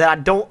say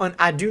that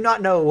I do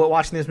not know what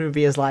watching this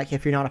movie is like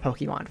if you're not a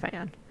Pokemon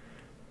fan.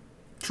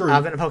 True.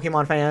 I've been a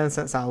Pokemon fan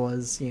since I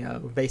was,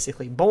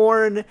 basically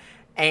born,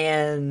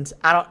 and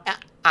I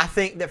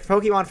think that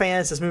for Pokemon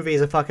fans, this movie is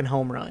a fucking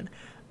home run.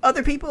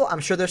 Other people, I'm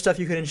sure there's stuff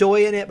you can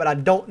enjoy in it, but I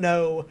don't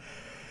know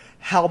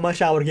how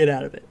much I would get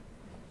out of it.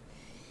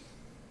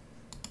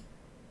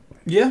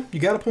 Yeah, you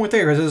got a point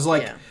there. It's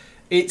like,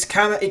 you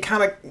kind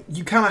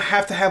of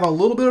have to have a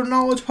little bit of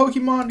knowledge of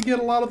Pokemon to get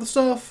a lot of the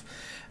stuff,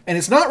 and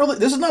this is not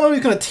really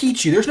going to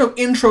teach you. There's no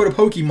intro to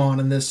Pokemon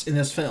in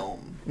this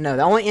film. No,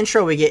 the only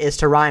intro we get is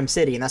to Rhyme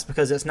City, and that's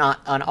because it's not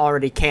an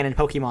already canon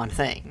Pokemon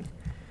thing.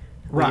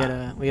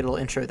 Right. We get a little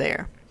intro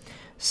there.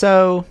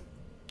 So,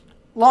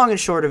 long and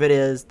short of it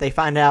is, they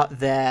find out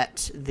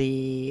that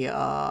the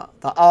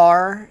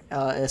R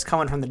is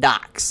coming from the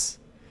docks.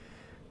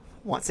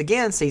 Once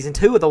again, season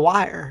 2 of The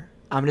Wire,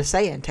 I'm just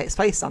saying, takes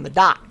place on the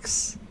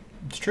docks.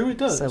 It's true, it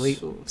does.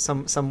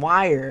 So some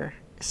Wire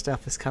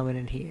stuff is coming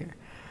in here.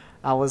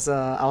 I was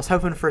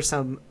hoping for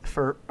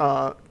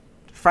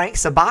Frank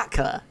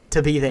Sabatka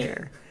to be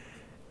there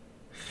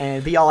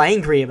and be all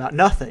angry about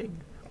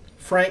nothing.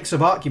 Frank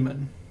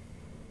Sabatkuman.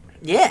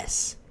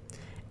 Yes.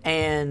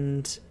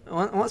 And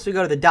once we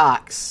go to the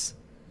docks,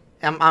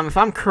 if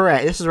I'm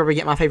correct, this is where we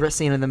get my favorite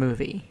scene in the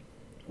movie.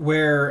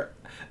 Where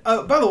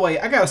By the way,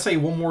 I gotta say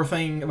one more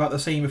thing about the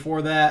scene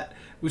before that,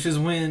 which is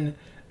when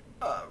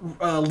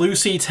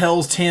Lucy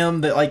tells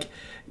Tim that like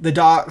the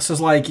docks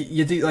is like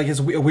it's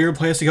a weird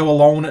place to go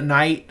alone at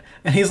night,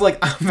 and he's like,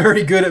 "I'm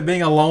very good at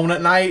being alone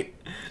at night."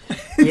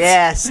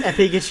 Yes, and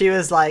Pikachu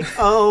is like,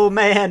 "Oh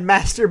man,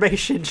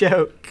 masturbation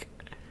joke."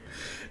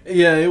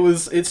 Yeah,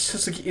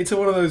 it's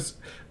one of those.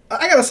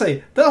 I gotta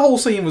say that whole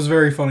scene was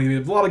very funny. There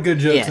was a lot of good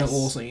jokes in that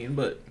little scene,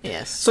 but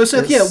yes. So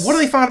Seth, what do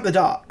they find at the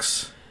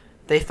docks?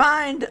 They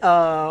find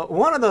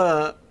one of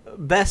the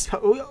best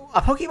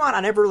a Pokemon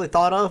I never really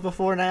thought of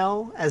before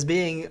now as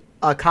being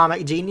a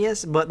comic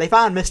genius, but they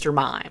find Mr.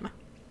 Mime.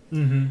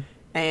 Mm-hmm.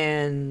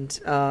 And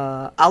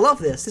I love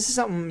this. This is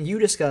something you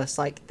discussed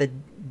like the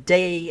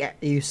day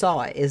you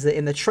saw it, is that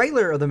in the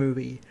trailer of the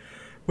movie,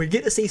 we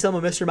get to see some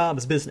of Mr.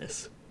 Mime's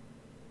business.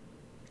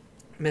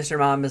 Mr.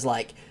 Mime is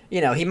like,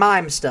 he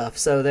mimes stuff,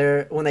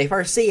 so when they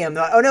first see him,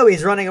 they're like, oh no,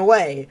 he's running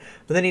away.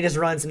 But then he just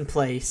runs in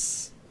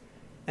place.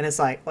 And it's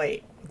like,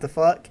 wait, what the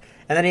fuck?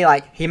 And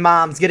then he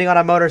mimes getting on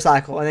a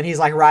motorcycle, and then he's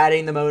like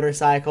riding the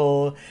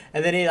motorcycle,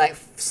 and then he like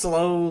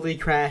slowly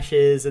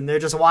crashes, and they're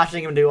just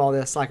watching him do all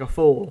this like a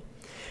fool.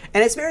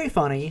 And it's very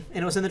funny,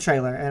 and it was in the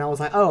trailer, and I was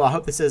like, oh, I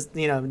hope this is,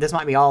 this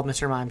might be all of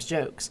Mr. Mime's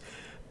jokes.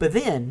 But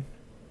then,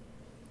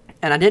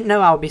 and I didn't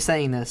know I would be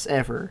saying this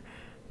ever,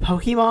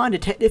 Pokemon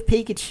Detective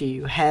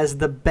Pikachu has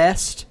the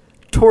best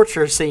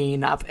torture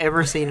scene I've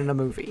ever seen in a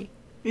movie.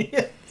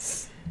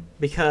 Yes.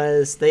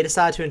 Because they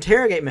decide to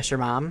interrogate Mr.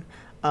 Mime.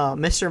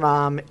 Mr.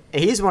 Mime,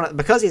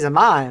 because he's a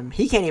mime,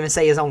 he can't even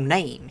say his own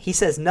name. He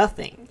says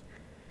nothing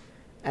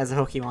as a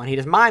Pokemon. He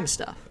just mimes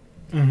stuff.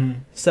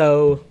 Mm-hmm.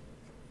 So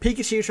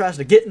Pikachu tries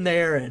to get in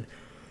there and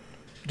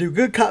do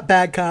good cop,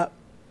 bad cop,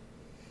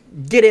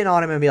 get in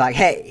on him and be like,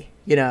 hey,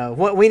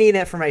 what we need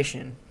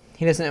information.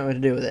 He doesn't know what to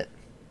do with it.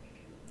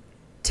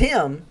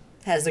 Tim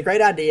has the great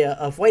idea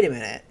of, wait a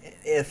minute,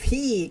 if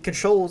he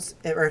controls,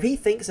 or if he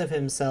thinks of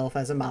himself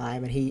as a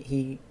mime and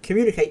he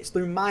communicates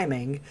through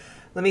miming,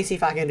 let me see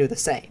if I can do the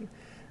same.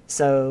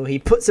 So he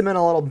puts him in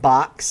a little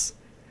box,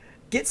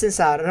 gets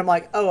inside, and I'm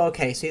like, oh,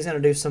 okay, so he's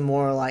going to do some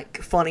more,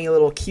 like, funny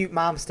little cute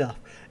mime stuff.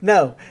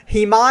 No,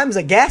 he mimes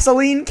a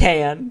gasoline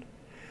can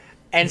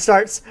and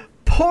starts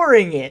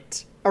pouring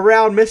it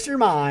around Mr.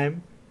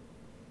 Mime,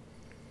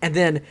 and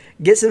then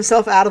gets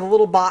himself out of the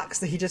little box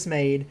that he just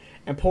made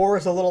and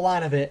pours a little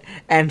line of it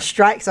and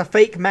strikes a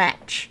fake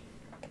match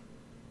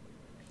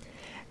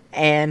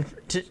and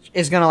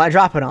is going to like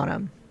drop it on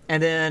him.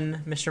 And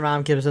then Mr.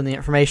 Mime gives them the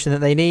information that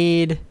they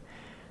need.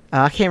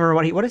 I can't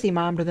remember what does he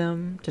mime to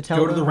them to tell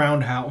them? Go to the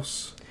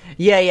roundhouse.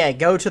 Yeah,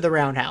 go to the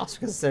roundhouse,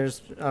 because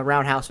there's a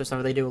roundhouse or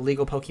something. They do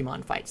illegal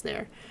Pokemon fights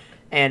there.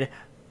 And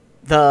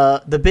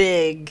the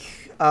big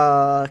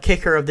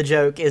kicker of the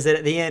joke is that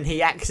at the end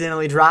he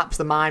accidentally drops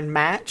the mime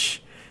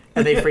match,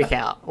 and they freak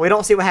out. We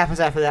don't see what happens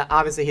after that.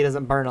 Obviously, he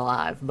doesn't burn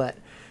alive, but,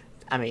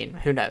 I mean,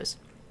 who knows?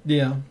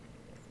 Yeah.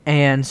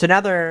 And so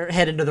now they're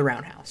headed to the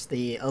roundhouse,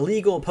 the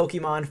illegal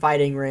Pokemon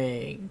fighting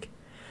ring.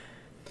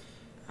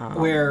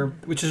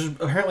 Which is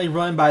apparently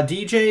run by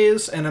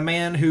DJs and a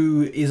man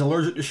who is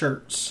allergic to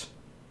shirts.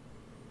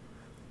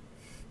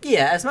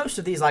 Yeah, as most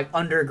of these, like,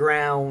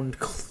 underground,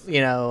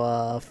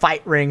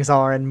 fight rings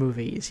are in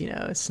movies,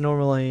 It's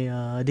normally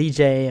a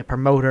DJ, a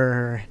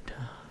promoter,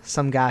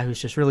 some guy who's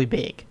just really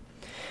big.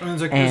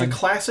 There's a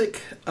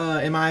classic,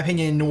 in my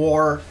opinion,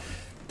 noir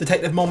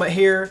detective moment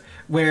here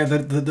where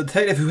the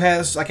detective who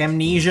has like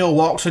amnesia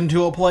walks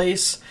into a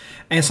place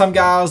and some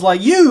guy's like,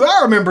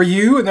 I remember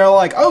you, and they're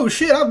like, oh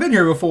shit, I've been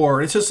here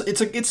before. It's just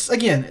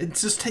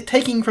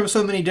taking from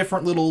so many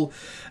different little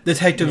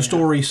detective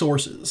story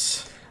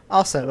sources.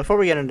 Also, before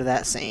we get into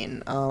that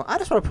scene, I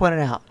just want to point it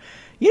out.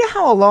 You know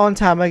how a long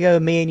time ago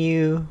me and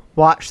you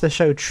watched the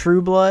show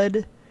True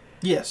Blood?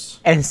 Yes.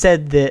 And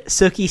said that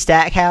Sookie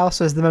Stackhouse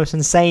was the most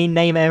insane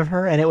name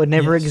ever and it would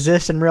never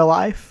exist in real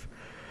life?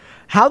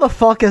 How the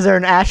fuck is there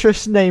an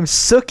actress named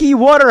Sookie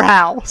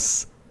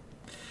Waterhouse?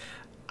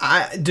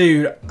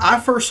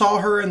 I first saw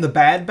her in The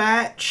Bad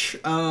Batch.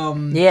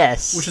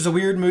 Yes. Which is a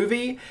weird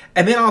movie.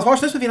 And then I was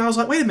watching this movie and I was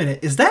like, wait a minute,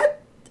 is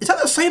that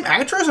the same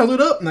actress? I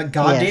looked up and like,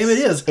 God damn it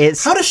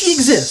is. How does she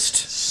exist?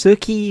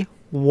 Sookie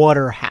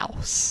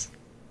Waterhouse.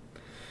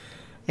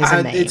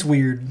 It's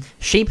weird.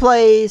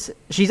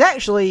 She's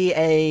actually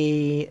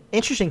a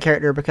interesting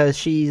character because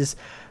she's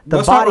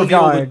the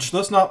bodyguard.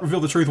 Let's not reveal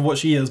the truth of what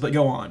she is, but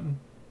go on.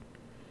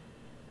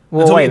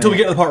 Well, until we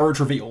get to the part where it's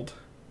revealed.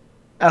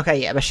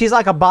 Okay, yeah, but she's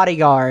like a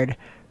bodyguard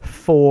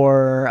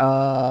for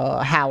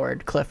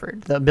Howard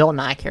Clifford, the Bill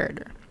Nye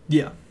character.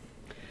 Yeah.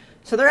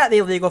 So they're at the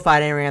illegal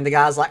fighting area, and the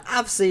guy's like,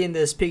 I've seen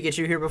this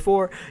Pikachu here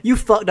before. You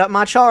fucked up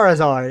my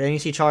Charizard. And you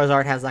see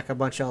Charizard has like a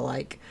bunch of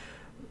like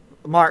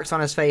marks on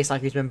his face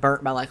like he's been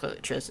burnt by like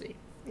electricity.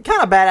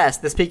 Kind of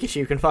badass this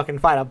Pikachu can fucking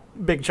fight a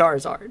big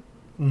Charizard.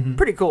 Mm-hmm.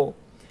 Pretty cool.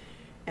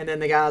 And then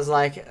the guy's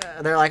like,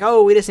 they're like,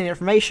 oh, we just need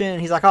information. And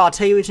he's like, oh, I'll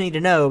tell you what you need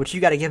to know, but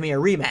you got to give me a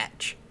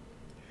rematch.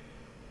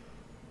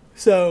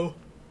 So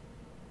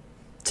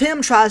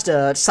Tim tries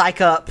to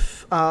psych up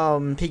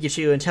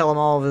Pikachu and tell him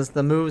all of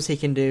the moves he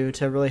can do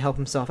to really help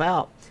himself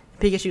out.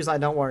 Pikachu's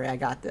like, don't worry, I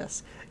got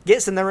this.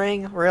 Gets in the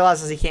ring,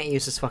 realizes he can't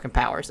use his fucking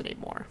powers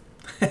anymore.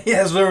 He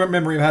has no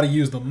memory of how to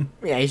use them.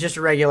 Yeah, he's just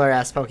a regular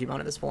ass Pokemon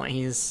at this point.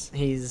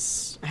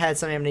 He's had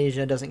some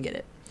amnesia, doesn't get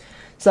it.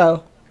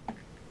 So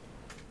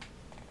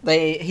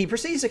he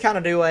proceeds to kind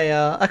of do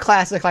a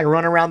classic like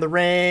run around the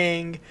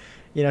ring,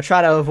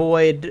 try to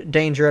avoid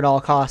danger at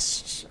all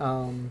costs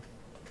kind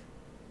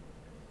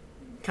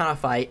of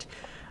fight.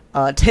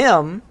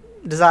 Tim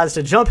decides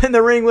to jump in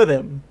the ring with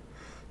him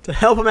to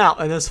help him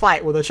out in this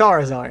fight with a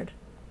Charizard.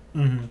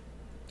 Mm-hmm.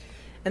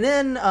 And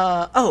then,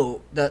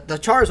 the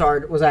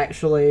Charizard was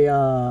actually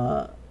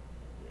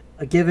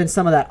given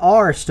some of that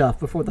R stuff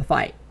before the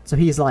fight. So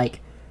he's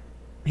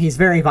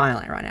very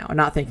violent right now and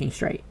not thinking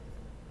straight.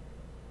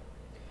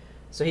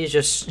 So he's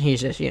just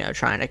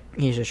trying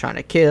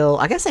to kill.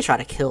 I guess they try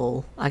to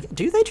kill.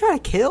 Do they try to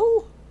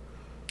kill?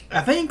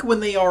 I think when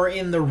they are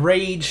in the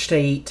rage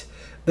state,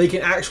 they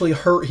can actually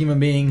hurt human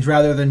beings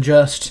rather than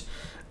just,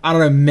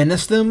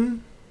 menace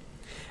them.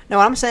 No,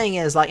 what I'm saying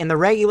is, like, in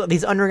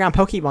these underground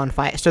Pokemon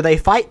fights, do they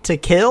fight to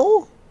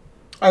kill?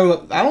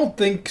 Oh, I don't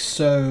think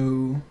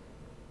so.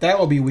 That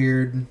would be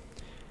weird.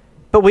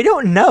 But we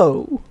don't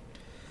know.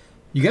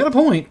 You got a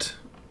point.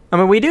 I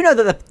mean, we do know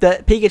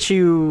that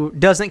Pikachu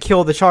doesn't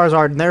kill the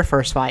Charizard in their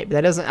first fight,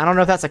 but I don't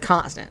know if that's a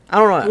constant. I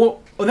don't know.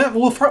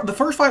 The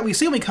first fight we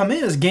see when we come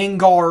in is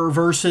Gengar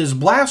versus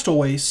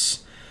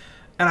Blastoise.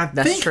 And I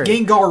think true.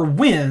 Gengar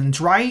wins,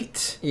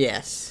 right?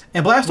 Yes.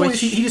 And Blastoise,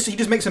 he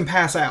just makes him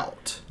pass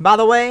out. By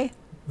the way,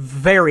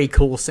 very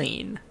cool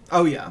scene.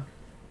 Oh, yeah.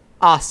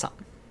 Awesome.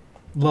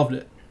 Loved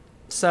it.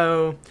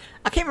 So,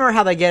 I can't remember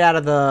how they get out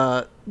of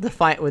the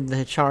fight with the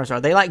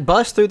Charizard. They,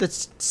 bust through the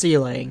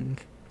ceiling.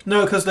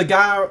 No, because the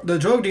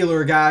drug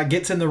dealer guy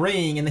gets in the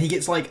ring and he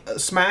gets,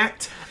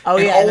 smacked. Oh,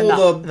 and yeah, all and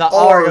then the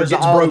R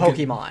gets broken.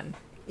 Pokemon.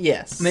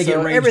 Yes. And they get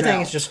raged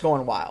everything out. is just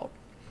going wild.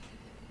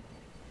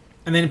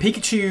 And then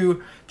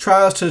Pikachu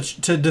tries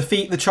to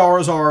defeat the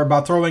Charizard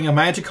by throwing a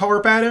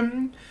Magikarp at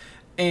him,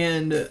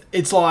 and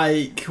it's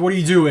like, what are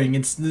you doing?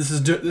 This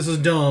is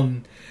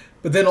dumb.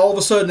 But then all of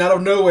a sudden, out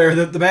of nowhere,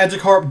 the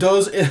Magikarp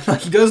does,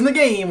 like he does in the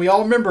game, we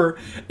all remember,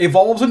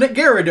 evolves into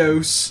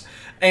Gyarados,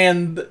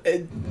 and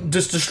it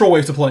just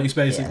destroys the place,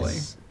 basically.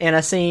 Yes. In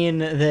a scene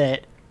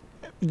that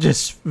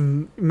just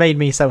made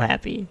me so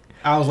happy.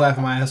 I was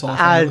laughing my ass off.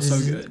 It was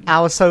so good.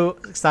 I was so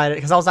excited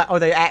because I was like, "Oh,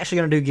 they actually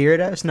gonna do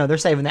Gyarados? No, they're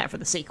saving that for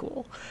the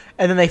sequel."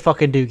 And then they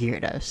fucking do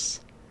Gyarados.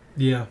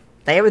 Yeah.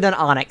 They haven't done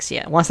Onyx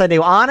yet. Once they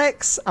do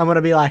Onyx, I'm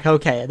gonna be like,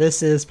 "Okay,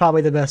 this is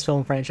probably the best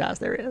film franchise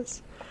there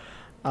is."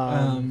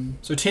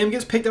 So Tim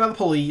gets picked up by the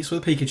police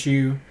with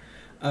Pikachu.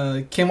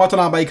 Ken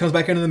Watanabe comes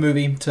back into the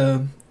movie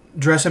to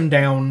dress him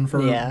down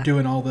for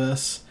doing all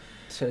this.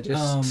 To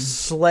just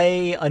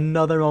slay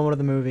another moment of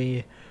the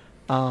movie.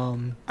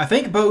 I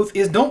think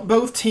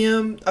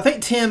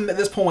Tim at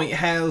this point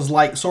has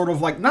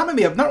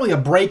not really a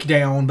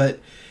breakdown, but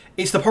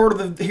it's the part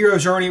of the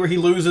hero's journey where he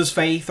loses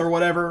faith or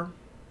whatever.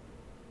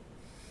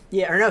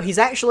 Yeah, or no, he's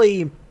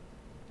actually.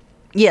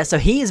 Yeah, so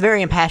he's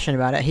very impassioned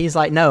about it. He's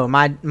like, no,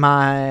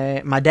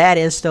 my dad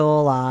is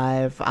still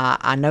alive.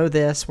 I know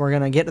this. We're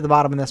gonna get to the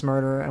bottom of this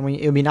murder, and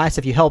it would be nice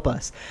if you help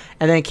us.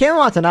 And then Ken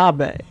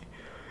Watanabe,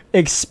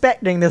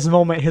 expecting this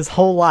moment his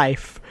whole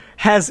life,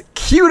 has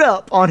queued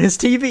up on his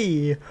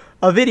TV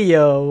a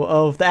video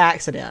of the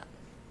accident.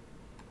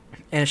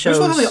 And it shows...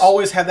 There's they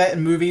always have that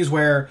in movies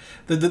where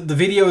the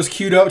video is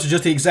queued up to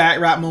just the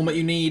exact right moment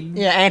you need.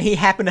 Yeah, and he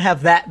happened to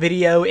have that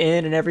video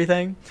in and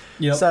everything.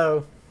 Yep.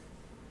 So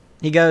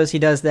he does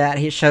that.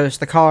 He shows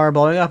the car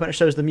blowing up, and it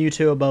shows the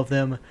Mewtwo above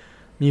them.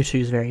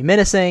 Mewtwo's very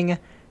menacing,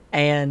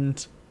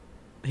 and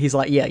he's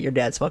like, yeah, your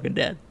dad's fucking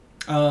dead.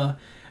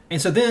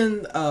 And so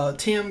then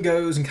Tim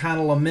goes and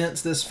kind of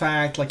laments this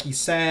fact, like he's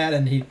sad,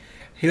 and he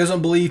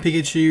doesn't believe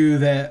Pikachu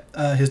that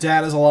his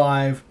dad is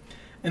alive.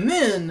 And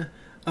then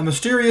a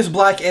mysterious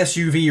black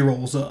SUV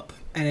rolls up,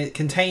 and it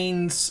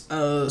contains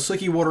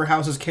Sookie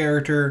Waterhouse's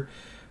character,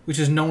 which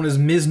is known as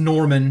Ms.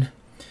 Norman.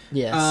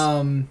 Yes.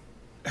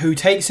 Who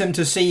takes him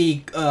to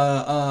see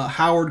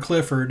Howard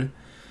Clifford,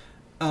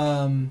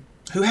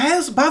 who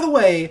has, by the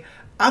way,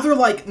 either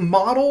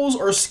models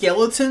or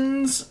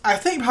skeletons. I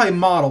think probably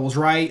models,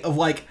 right? Of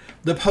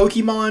the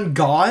Pokemon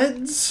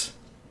gods.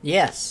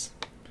 Yes.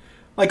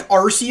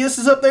 Arceus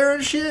is up there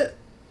and shit.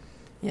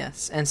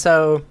 Yes, and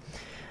so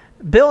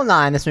Bill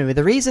Nye in this movie,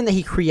 the reason that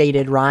he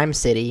created Rhyme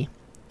City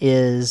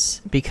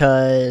is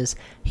because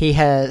he's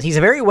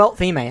a very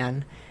wealthy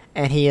man,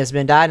 and he has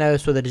been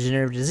diagnosed with a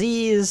degenerative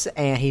disease,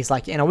 and he's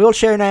in a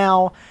wheelchair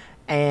now.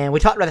 And we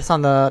talked about this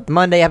on the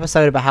Monday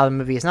episode about how the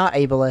movie is not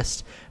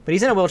ableist, but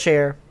he's in a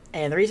wheelchair.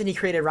 And the reason he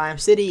created Rhyme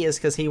City is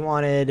because he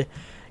wanted,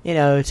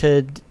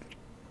 to,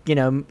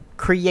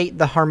 create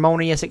the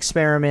harmonious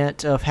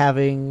experiment of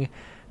having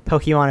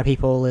Pokemon and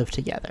people live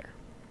together.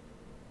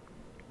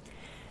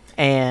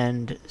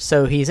 And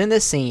so he's in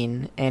this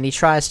scene, and he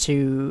talks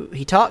to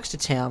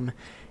Tim,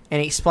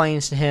 and he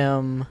explains to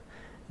him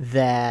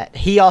that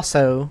he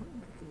also,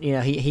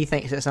 he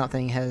thinks that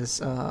something has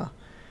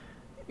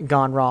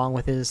gone wrong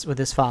with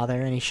his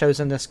father, and he shows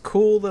him this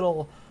cool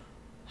little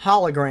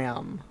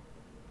hologram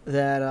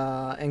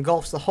that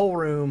engulfs the whole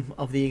room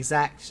of the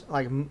exact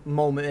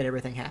moment that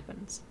everything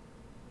happens.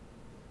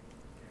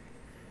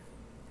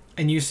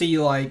 And you see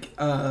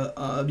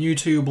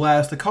Mewtwo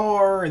blast the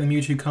car, and the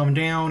Mewtwo come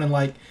down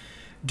and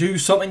do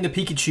something to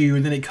Pikachu,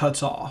 and then it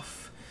cuts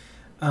off.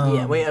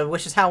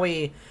 Which is how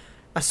we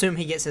assume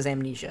he gets his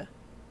amnesia.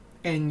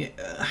 And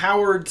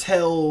Howard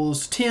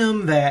tells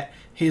Tim that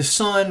his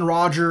son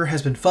Roger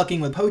has been fucking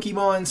with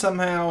Pokemon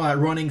somehow,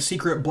 running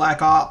secret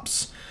black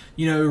ops,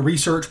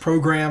 research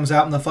programs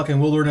out in the fucking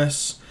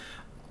wilderness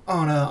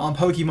on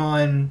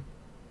Pokemon,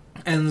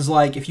 and is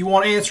like, if you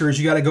want answers,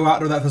 you got to go out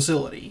to that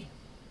facility.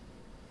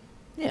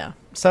 Yeah.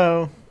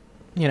 So,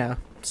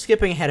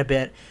 skipping ahead a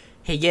bit,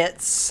 he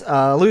gets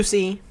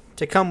Lucy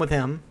to come with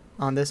him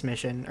on this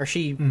mission, or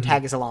she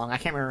tags along. I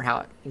can't remember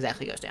how it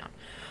exactly goes down.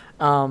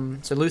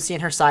 So Lucy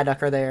and her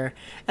Psyduck are there,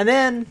 and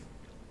then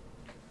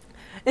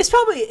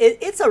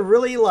it's a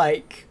really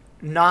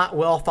not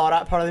well thought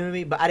out part of the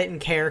movie, but I didn't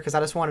care because I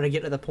just wanted to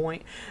get to the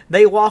point.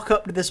 They walk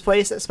up to this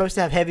place that's supposed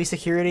to have heavy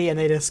security, and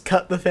they just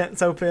cut the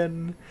fence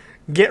open,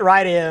 get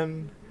right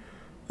in,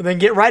 and then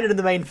get right into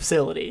the main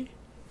facility.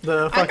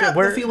 I got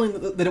the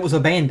feeling that it was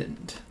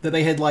abandoned, that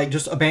they had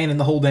just abandoned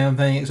the whole damn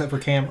thing except for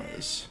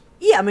cameras.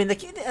 Yeah, I mean the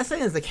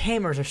thing is the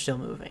cameras are still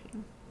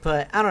moving.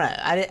 But I don't know.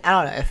 I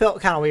don't know. It felt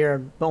kind of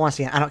weird. But once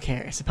again, I don't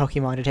care. It's a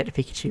Pokemon Detective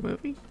Pikachu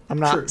movie. I'm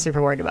not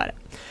super worried about it.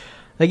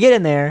 They get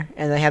in there,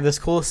 and they have this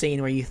cool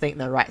scene where you think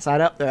they're right side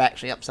up. They're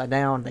actually upside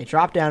down. They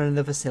drop down into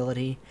the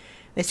facility.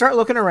 They start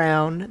looking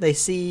around. They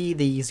see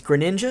these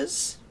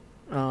Greninjas,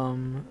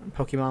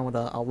 Pokemon with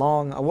a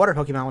water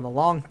Pokemon with a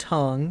long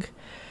tongue,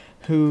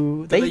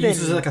 who they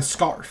use it like a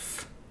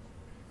scarf.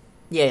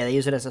 Yeah, they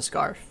use it as a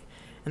scarf.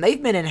 And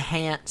they've been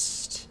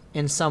enhanced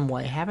in some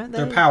way, haven't they?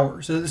 Their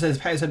powers. It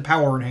said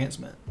power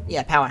enhancement.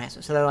 Yeah, power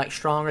enhancement. So they're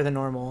stronger than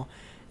normal.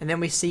 And then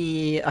we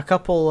see a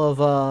couple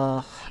of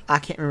I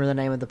can't remember the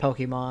name of the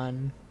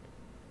Pokemon.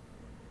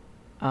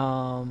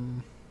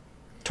 Torterra.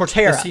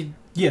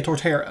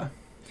 Torterra.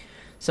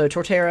 So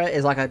Torterra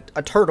is like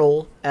a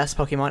turtle S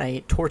Pokemon,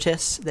 a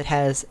tortoise that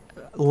has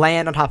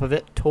land on top of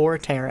it,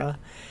 Torterra.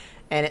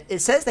 And it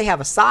says they have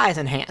a size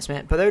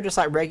enhancement, but they're just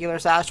regular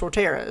size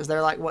Torterras.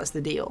 They're what's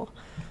the deal?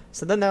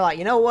 So then they're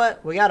you know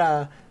what? We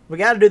gotta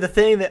do the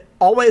thing that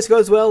always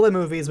goes well in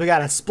movies. We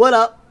gotta split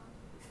up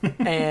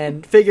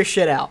and figure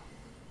shit out.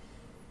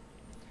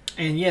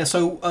 And yeah,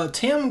 so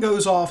Tim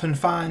goes off and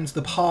finds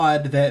the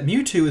pod that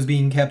Mewtwo is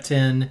being kept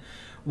in,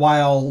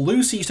 while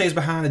Lucy stays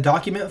behind to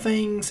document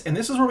things. And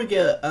this is where we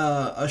get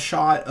a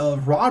shot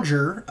of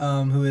Roger,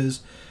 who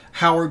is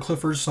Howard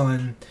Clifford's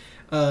son,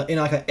 in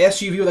a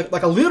SUV,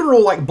 like a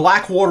literal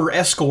Blackwater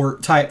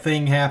escort type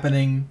thing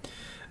happening.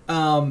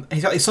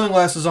 He's got these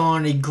sunglasses on,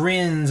 and he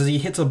grins as he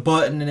hits a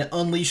button, and it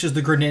unleashes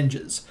the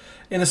Greninjas.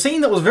 In a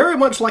scene that was very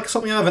much like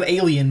something out of an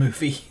Alien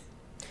movie.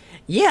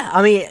 Yeah,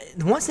 I mean,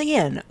 once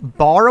again,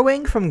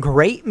 borrowing from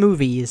great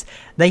movies,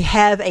 they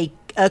have a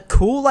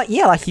cool, like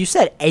you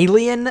said,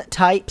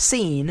 Alien-type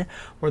scene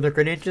where the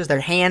Greninjas,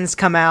 their hands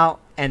come out,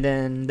 and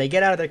then they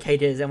get out of their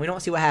cages, and we don't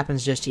see what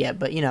happens just yet,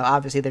 but,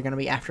 obviously they're going to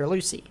be after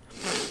Lucy.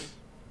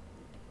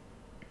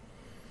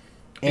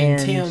 And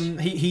Tim,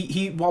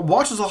 he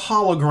watches a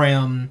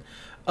hologram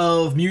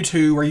of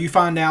Mewtwo where you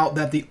find out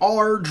that the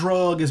R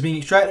drug is being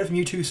extracted from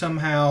Mewtwo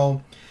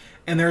somehow,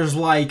 and there's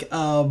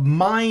a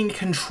mind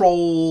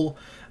control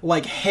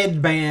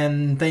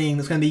headband thing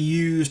that's going to be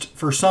used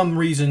for some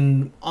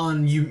reason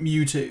on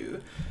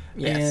Mewtwo.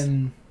 Yes.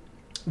 And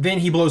then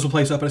he blows the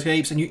place up and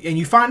escapes, and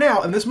you find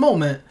out in this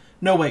moment.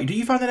 No, wait, do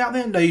you find that out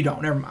then? No, you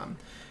don't. Never mind.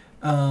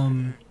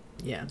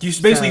 Yeah. You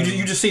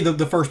just see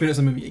the first minutes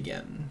of the movie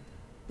again.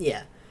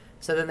 Yeah.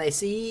 So then they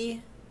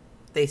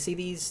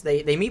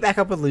meet back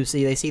up with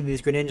Lucy. They see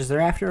these Greninjas they're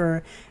after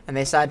her, and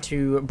they decide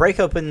to break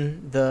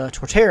open the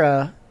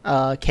Torterra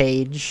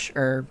cage,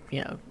 or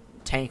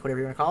tank,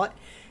 whatever you want to call it,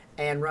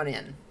 and run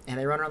in. And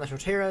they run around the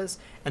Torterras,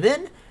 and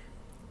then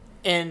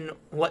in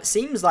what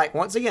seems like,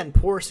 once again,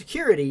 poor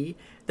security,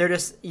 they're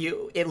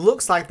it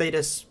looks like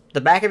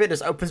the back of it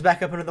just opens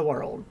back up into the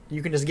world.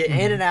 You can just get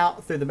in and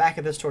out through the back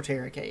of this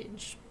Torterra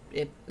cage.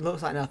 It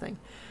looks like nothing.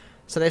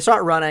 So they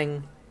start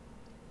running,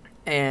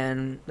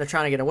 and they're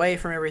trying to get away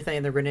from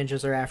everything. The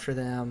Greninjas are after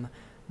them.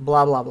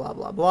 Blah, blah, blah,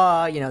 blah,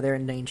 blah. They're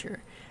in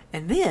danger.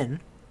 And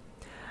then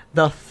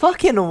the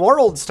fucking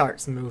world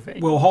starts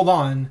moving. Well, hold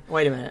on.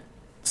 Wait a minute.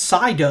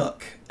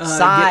 Psyduck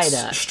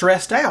gets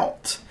stressed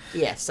out.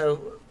 Yeah,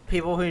 so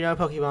people who know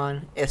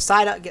Pokemon, if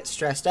Psyduck gets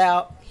stressed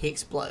out, he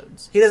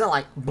explodes. He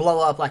doesn't, blow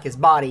up like his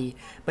body,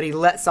 but he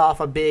lets off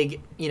a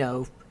big,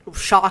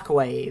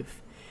 shockwave.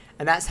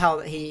 And that's how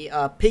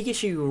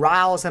Pikachu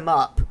riles him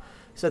up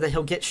so that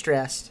he'll get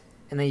stressed.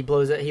 And then he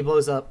blows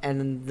up, and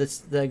then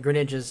the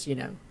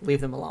Greninjas, leave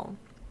them alone.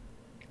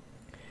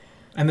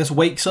 And this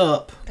wakes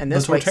up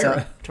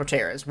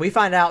Torterras. We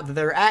find out that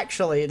they're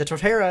actually, the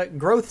Torterra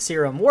growth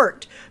serum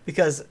worked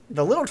because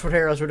the little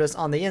Torterras were just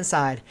on the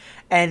inside,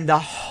 and the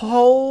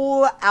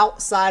whole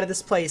outside of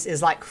this place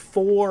is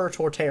 4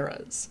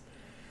 Torterras.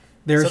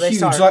 They're So they huge,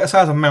 start- like the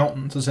size of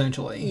mountains,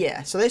 essentially.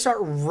 Yeah, so they start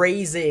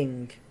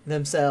raising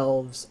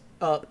themselves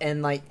up,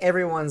 and like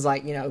everyone's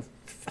like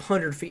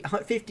 100 feet,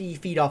 50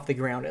 feet off the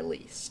ground at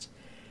least,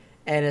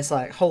 and it's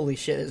like holy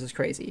shit, this is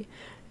crazy.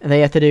 And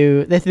they have to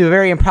do a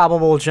very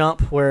improbable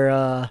jump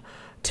where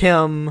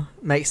Tim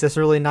makes this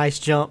really nice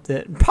jump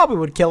that probably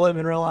would kill him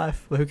in real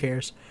life, but who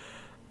cares?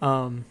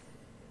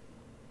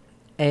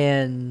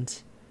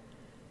 And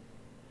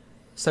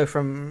so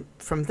from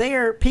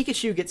there,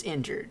 Pikachu gets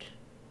injured.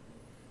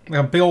 Like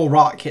a big old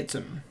rock hits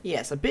him.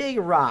 Yes, a big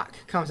rock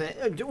comes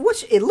in,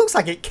 which it looks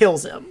like it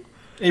kills him.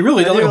 It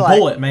really does And like you're a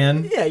bullet,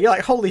 man. Yeah, you're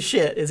like, holy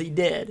shit, is he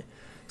dead?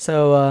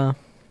 So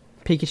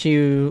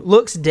Pikachu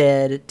looks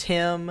dead.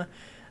 Tim,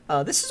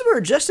 this is where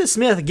Justice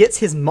Smith gets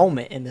his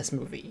moment in this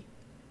movie.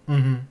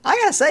 Mm-hmm. I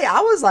gotta say, I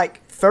was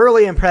like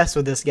thoroughly impressed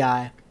with this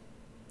guy.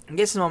 He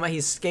gets his moment.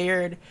 He's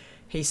scared.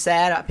 He's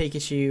sad at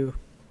Pikachu,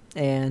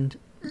 and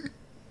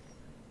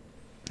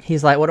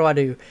he's like, "What do I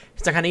do?"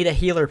 He's like, "I need a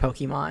healer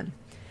Pokemon."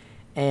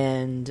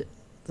 And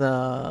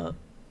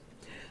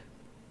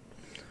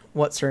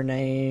what's her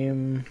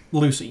name?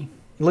 Lucy.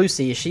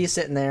 Lucy. She's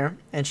sitting there,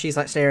 and she's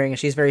like staring, and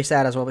she's very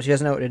sad as well, but she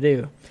doesn't know what to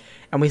do.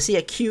 And we see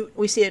an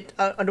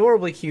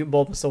adorably cute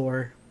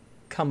Bulbasaur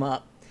come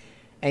up.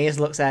 And he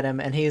just looks at him,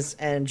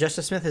 and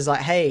Justice Smith is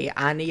like, "Hey,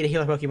 I need a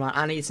healer Pokemon.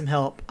 I need some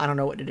help. I don't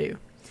know what to do."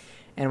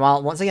 And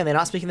while once again they're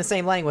not speaking the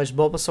same language,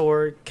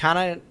 Bulbasaur kind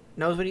of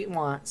knows what he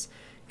wants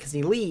because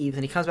he leaves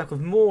and he comes back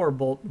with more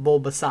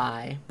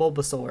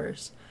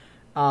Bulbasaurs,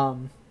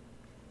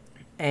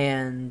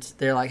 and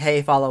they're like,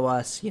 "Hey, follow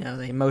us."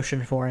 They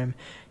motion for him.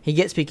 He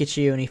gets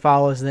Pikachu and he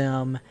follows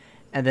them,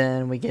 and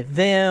then we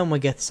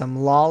get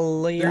some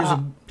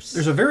lollipops.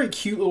 There's a very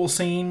cute little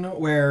scene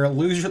where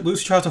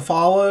Lucy tries to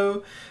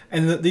follow,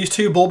 and these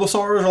two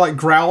Bulbasaurs are like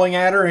growling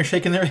at her and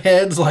shaking their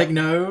heads like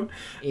no.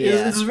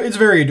 Yeah. It's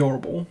very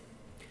adorable.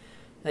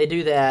 They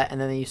do that,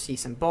 and then you see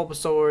some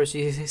Bulbasaurs.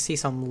 You see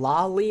some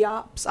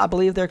Lollipops, I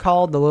believe they're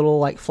called, the little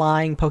like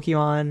flying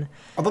Pokemon.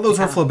 I thought those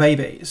were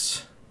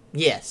Flabébés.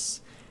 Yes,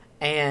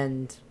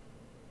 and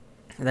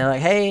they're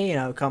like, "Hey,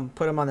 come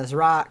put him on this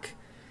rock."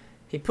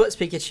 He puts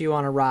Pikachu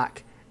on a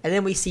rock, and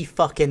then we see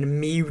fucking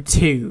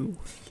Mewtwo.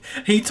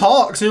 He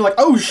talks, and you're like,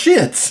 "Oh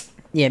shit!"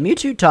 Yeah,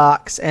 Mewtwo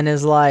talks and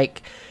is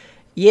like,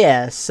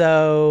 "Yeah,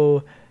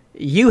 so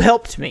you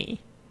helped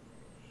me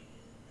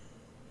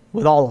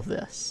with all of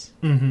this."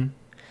 Mm-hmm.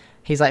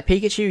 He's like,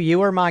 "Pikachu,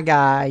 you are my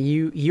guy.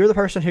 You're the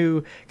person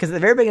who..." Because at the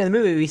very beginning of the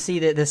movie, we see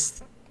that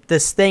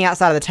this thing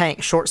outside of the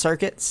tank short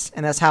circuits,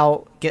 and that's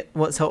how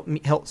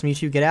helps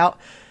Mewtwo get out.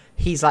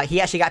 He's like, he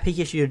actually got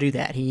Pikachu to do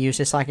that. He used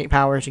his psychic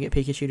powers to get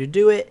Pikachu to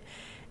do it.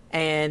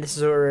 And this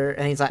is where,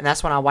 and he's like,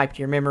 "That's when I wiped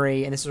your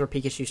memory." And this is where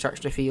Pikachu starts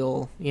to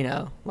feel,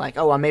 like,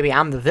 "Oh, maybe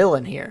I'm the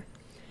villain here."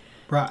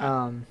 Right.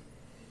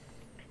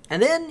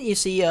 And then you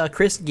see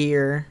Chris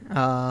Gear,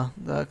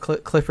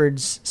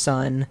 Clifford's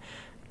son,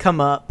 come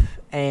up,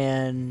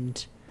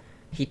 and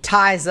he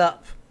ties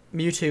up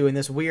Mewtwo in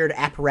this weird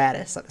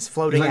apparatus, like this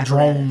floating like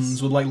apparatus.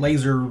 drones with like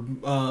laser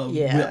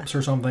whips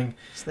or something.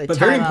 So but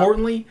very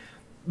importantly,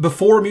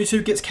 before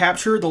Mewtwo gets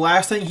captured, the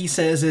last thing he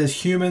says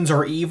is humans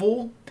are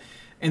evil,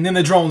 and then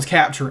the drones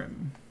capture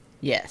him.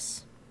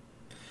 Yes.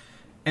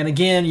 And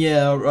again,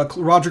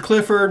 Roger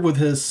Clifford with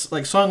his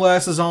like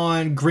sunglasses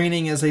on,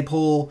 grinning as they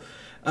pull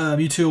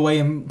Mewtwo away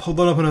and pull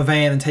it up in a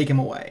van and take him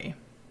away.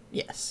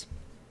 Yes.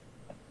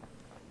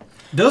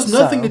 Does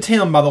nothing to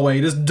Tim, by the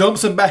way. Just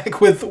dumps him back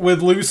with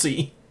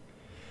Lucy.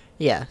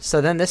 Yeah, so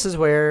then this is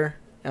where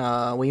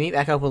we meet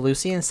back up with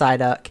Lucy and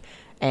Psyduck,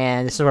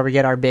 and this is where we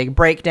get our big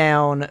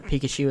breakdown.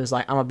 Pikachu is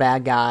like, "I'm a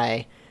bad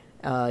guy.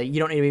 You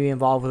don't need to be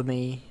involved with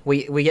me."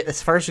 We get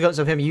this first glimpse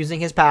of him using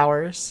his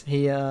powers.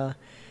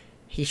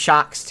 He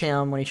shocks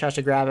Tim when he tries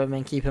to grab him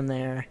and keep him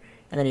there,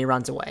 and then he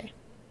runs away.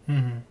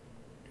 Mm-hmm.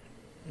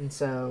 And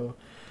so,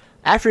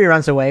 after he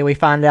runs away, we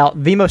find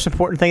out the most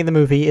important thing in the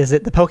movie is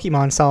that the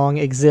Pokemon song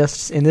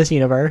exists in this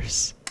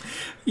universe.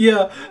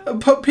 Yeah,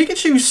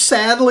 Pikachu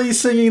sadly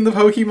singing the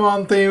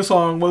Pokemon theme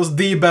song was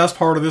the best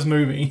part of this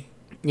movie.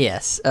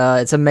 Yes,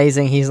 it's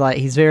amazing.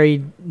 He's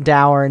very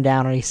dour and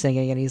down when he's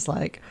singing, and he's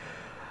like,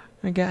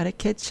 "I gotta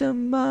catch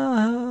 'em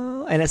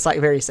all," and it's like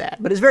very sad,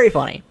 but it's very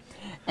funny.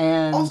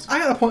 And Also, I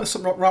gotta point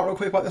something out real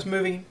quick about this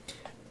movie.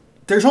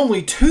 There's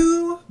only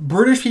two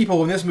British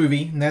people in this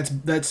movie, and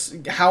that's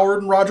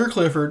Howard and Roger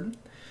Clifford.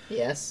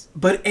 yes,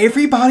 But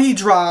everybody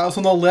drives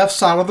on the left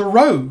side of the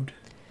road.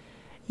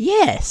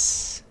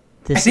 yes,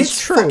 this And is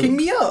it's true. fucking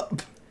me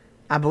up.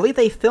 I believe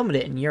they filmed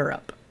it in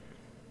Europe.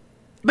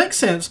 Makes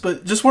sense,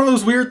 but just one of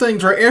those weird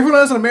things where everyone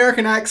has an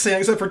American accent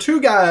except for two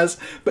guys,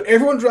 but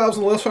everyone drives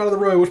on the left side of the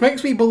road, which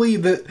makes me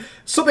believe that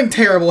something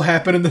terrible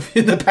happened in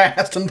the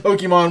past in the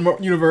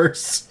Pokemon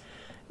universe.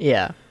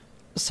 Yeah,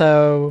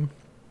 so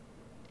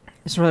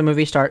this is where the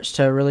movie starts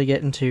to really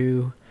get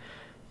into,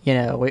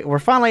 we're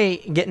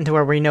finally getting to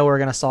where we know we're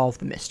going to solve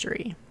the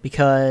mystery,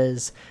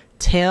 because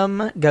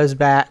Tim goes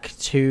back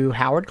to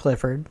Howard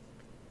Clifford,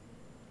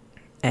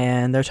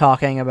 and they're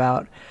talking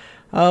about,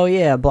 "Oh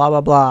yeah, blah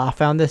blah blah, I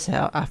found this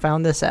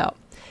out,"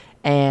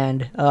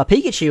 And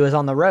Pikachu is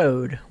on the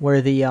road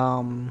where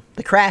the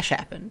crash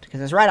happened, because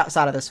it's right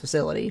outside of this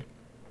facility.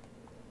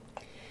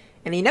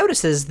 And he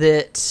notices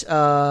that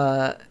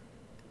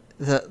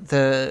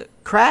the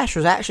crash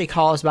was actually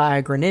caused by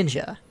a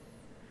Greninja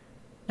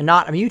and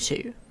not a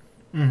Mewtwo.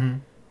 Mm-hmm.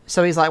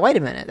 So he's like, wait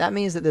a minute, that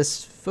means that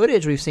this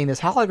footage we've seen,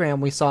 this hologram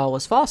we saw,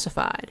 was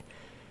falsified.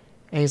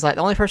 And he's like,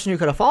 the only person who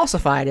could have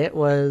falsified it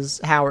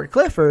was Howard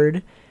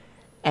Clifford,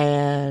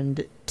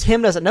 and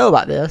Tim doesn't know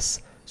about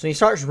this, so he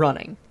starts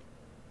running.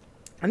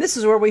 And this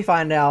is where we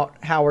find out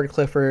Howard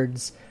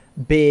Clifford's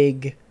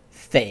big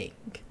thing.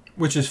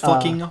 Which is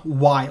fucking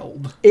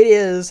wild. It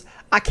is.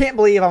 I can't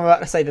believe I'm about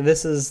to say that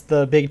this is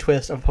the big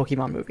twist of a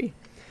Pokemon movie.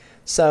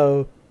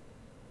 So,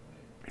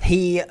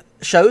 he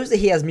shows that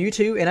he has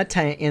Mewtwo in a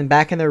tank,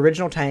 back in the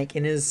original tank,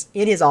 in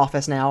his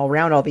office now,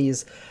 around all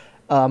these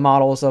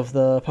models of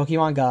the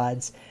Pokemon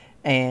gods,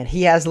 and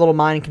he has a little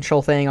mind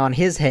control thing on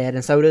his head,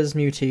 and so does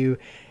Mewtwo,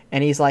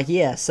 and he's like,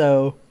 yeah,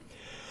 so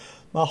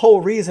my whole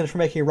reason for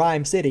making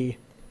Rhyme City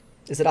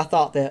is that I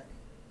thought that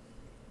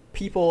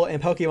people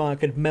and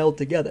Pokemon could meld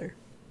together.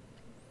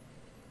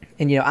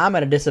 And, you know, I'm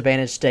at a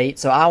disadvantaged state,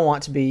 so I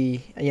want to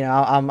be, you know,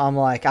 I'm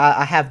like,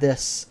 I have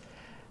this,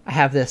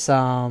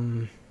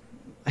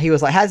 he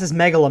was like, has this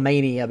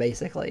megalomania,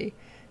 basically.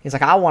 He's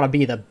like, I want to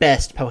be the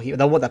best Pokemon,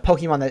 the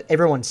Pokemon that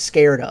everyone's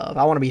scared of.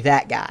 I want to be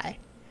that guy.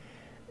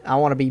 I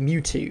want to be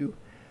Mewtwo.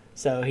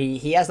 So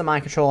he has the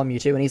mind control on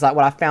Mewtwo, and he's like,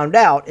 what I found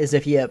out is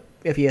if you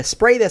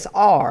spray this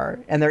R,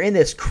 and they're in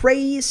this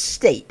crazed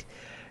state,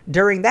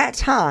 during that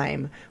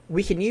time,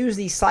 we can use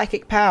these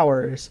psychic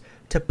powers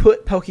to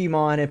put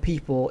Pokemon and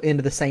people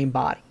into the same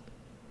body.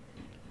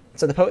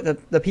 So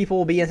the people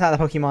will be inside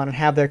the Pokemon and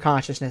have their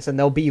consciousness, and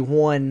they'll be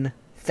one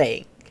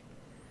thing.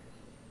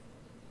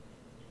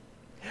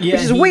 Yeah,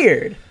 which is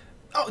weird.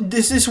 Oh,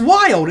 this is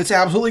wild. It's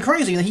absolutely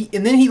crazy.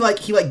 And then he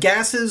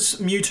gasses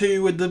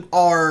Mewtwo with the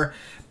R,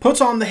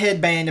 puts on the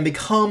headband, and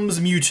becomes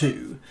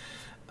Mewtwo.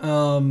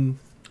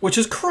 Which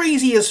is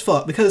crazy as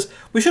fuck, because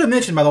we should have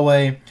mentioned, by the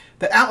way,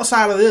 that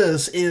outside of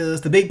this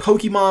is the big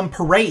Pokemon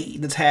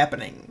parade that's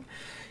happening.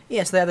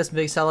 Yeah, so they have this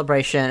big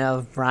celebration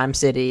of Rhyme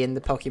City and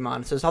the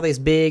Pokemon. So it's all these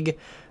big,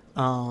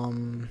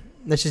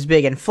 this is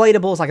big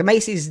inflatables, like a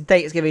Macy's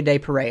Thanksgiving Day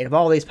parade of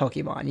all these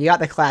Pokemon. You got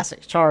the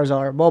classics,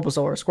 Charizard,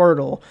 Bulbasaur,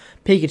 Squirtle,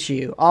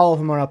 Pikachu. All of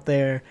them are up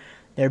there.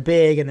 They're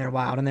big and they're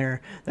wild, and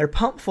they're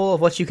pumped full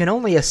of what you can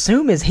only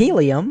assume is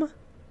helium,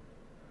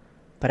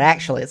 but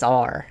actually it's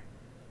R.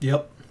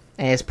 Yep.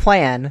 And his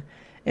plan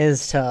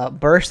is to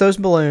burst those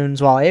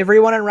balloons while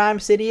everyone in Rhyme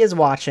City is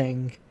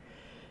watching,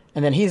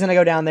 and then he's going to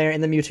go down there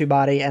in the Mewtwo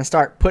body and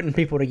start putting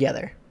people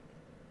together.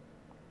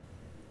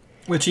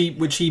 Which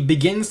he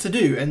begins to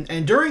do.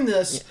 And during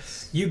this,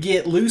 yes, you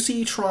get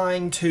Lucy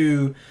trying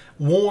to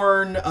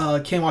warn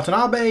Ken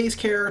Watanabe's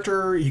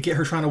character. You get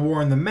her trying to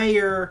warn the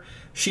mayor.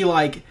 She,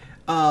 like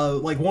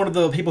one of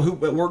the people who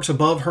works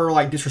above her,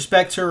 like,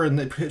 disrespects her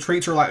and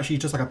treats her like she's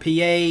just like a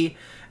PA.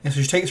 And so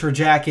she takes her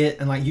jacket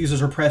and, like, uses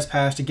her press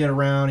pass to get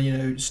around, you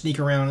know, sneak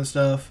around and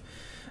stuff.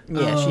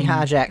 Yeah, she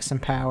hijacks some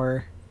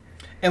power.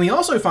 And we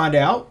also find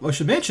out, I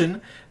should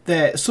mention,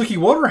 that Suki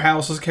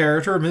Waterhouse's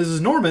character, Mrs.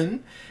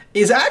 Norman,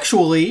 is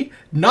actually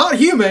not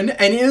human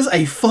and is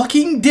a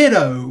fucking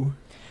Ditto.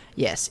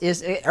 Yes.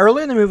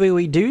 Early in the movie,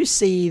 we do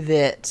see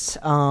that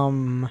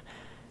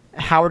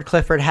Howard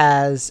Clifford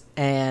has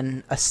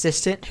an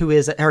assistant who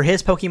is, or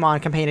his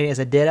Pokemon companion is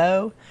a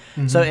Ditto.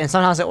 Mm-hmm. So, and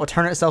sometimes it will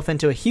turn itself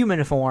into a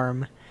human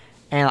form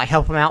and, like,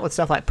 help him out with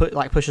stuff, like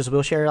push his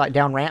wheelchair, like,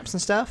 down ramps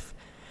and stuff.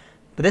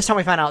 But this time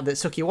we find out that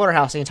Suki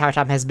Waterhouse the entire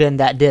time has been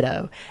that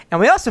Ditto. And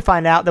we also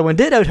find out that when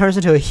Ditto turns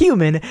into a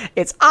human,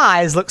 its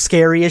eyes look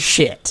scary as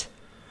shit.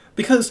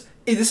 Because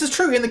this is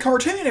true in the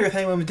cartoon and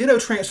everything. When Ditto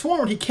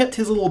transformed, he kept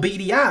his little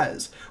beady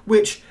eyes,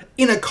 which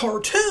in a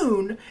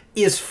cartoon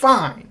is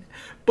fine.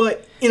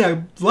 But in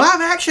a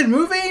live-action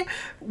movie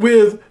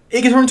with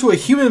it can turn into a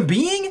human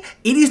being,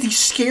 it is the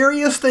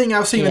scariest thing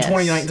I've seen in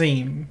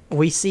 2019.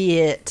 We see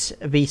it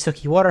be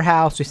Suki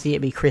Waterhouse. We see it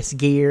be Chris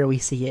Gere. We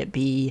see it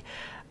be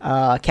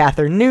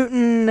Catherine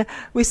Newton.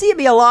 We see it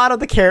be a lot of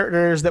the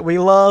characters that we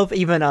love,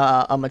 even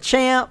a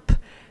Machamp.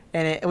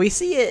 And we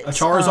see it... A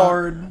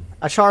Charizard.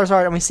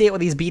 And we see it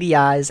with these beady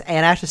eyes.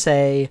 And I have to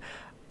say,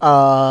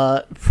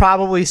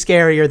 probably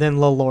scarier than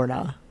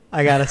Lorna,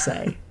 I gotta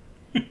say.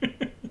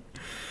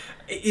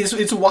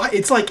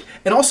 It's like...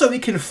 And also,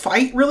 it can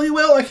fight really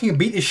well. It can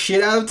beat the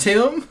shit out of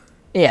Tim.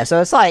 Yeah, so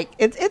it's like...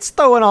 It's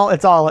throwing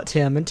it's all at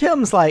Tim. And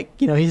Tim's like,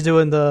 you know, he's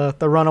doing the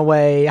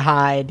runaway,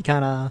 hide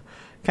kind of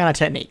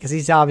technique. Because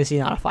he's obviously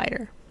not a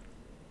fighter.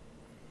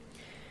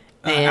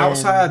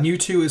 Outside,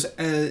 Mewtwo is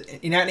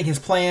enacting his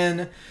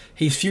plan.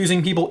 He's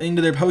fusing people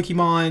into their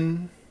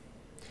Pokemon.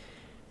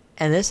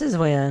 And this is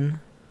when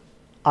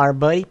our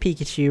buddy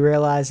Pikachu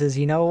realizes,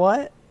 you know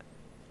what?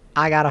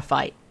 I gotta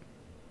fight.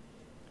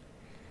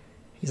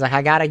 He's like,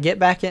 I gotta get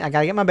back in. I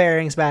gotta get my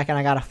bearings back, and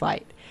I gotta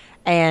fight.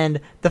 And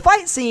the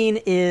fight scene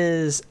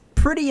is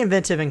pretty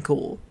inventive and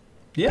cool.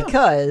 Yeah.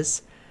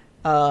 Because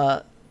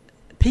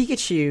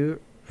Mewtwo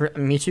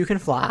can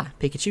fly.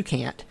 Pikachu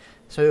can't.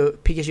 So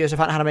Pikachu has to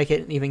find out how to make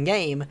it an even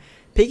game.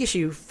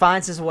 Pikachu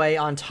finds his way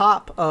on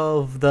top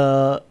of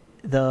the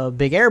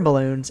big air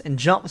balloons and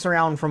jumps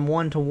around from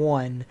one to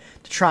one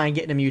to try and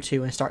get to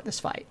Mewtwo and start this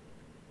fight.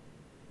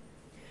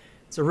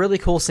 It's a really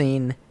cool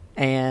scene,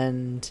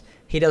 and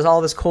he does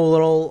all this cool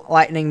little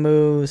lightning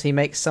moves. He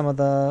makes some of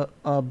the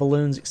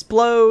balloons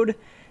explode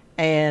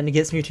and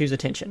gets Mewtwo's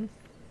attention.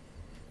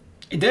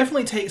 It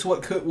definitely takes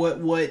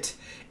what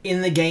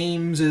in the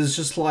games is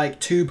just like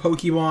two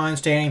Pokemon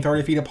standing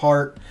 30 feet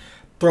apart,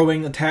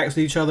 throwing attacks at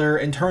each other,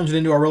 and turns it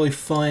into a really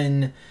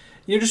fun,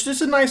 just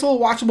a nice little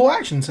watchable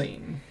action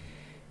scene.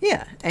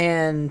 Yeah,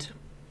 and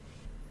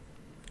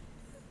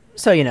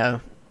so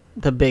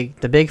the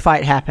big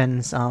fight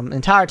happens. The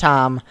entire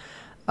time,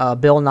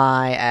 Bill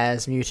Nye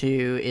as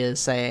Mewtwo is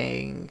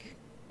saying,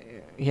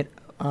 "You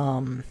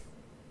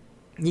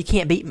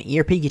can't beat me.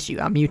 You're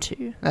Pikachu. I'm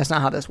Mewtwo. That's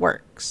not how this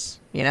works."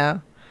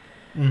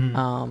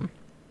 Mm-hmm.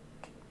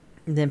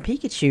 Then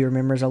Pikachu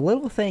remembers a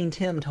little thing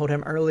Tim told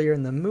him earlier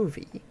in the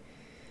movie.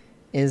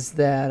 Is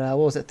that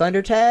what was it?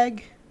 Thunder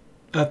Tag?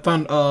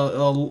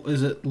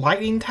 Is it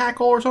Lightning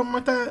Tackle or something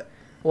like that?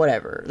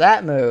 Whatever.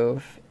 That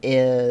move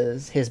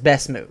is his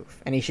best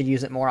move, and he should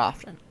use it more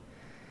often.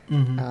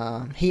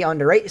 Mm-hmm. He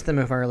underrates the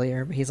move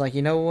earlier, but he's like,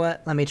 you know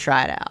what? Let me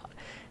try it out.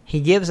 He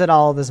gives it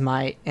all of his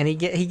might, and he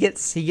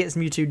gets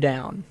Mewtwo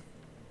down.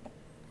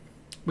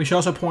 We should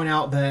also point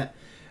out that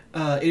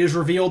it is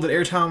revealed that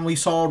every time we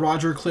saw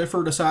Roger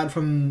Clifford, aside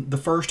from the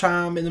first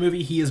time in the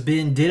movie, he has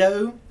been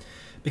Ditto,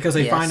 because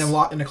they find him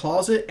locked in a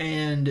closet,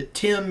 and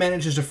Tim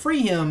manages to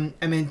free him,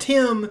 and then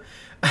Tim,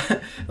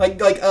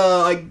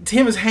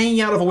 Tim is hanging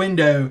out of a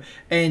window,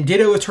 and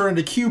Ditto is turned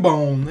into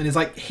Cubone, and is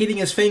hitting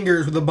his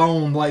fingers with a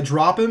bone to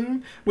drop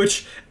him,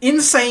 which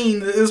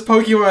insane that this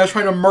Pokemon is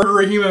trying to murder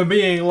a human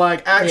being,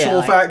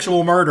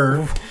 factual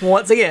murder.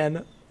 Once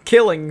again,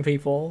 killing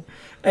people.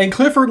 And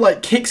Clifford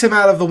kicks him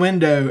out of the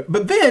window,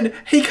 but then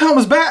he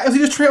comes back as he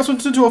just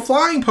transforms into a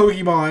flying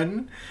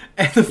Pokemon,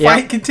 and the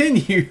fight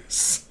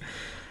continues.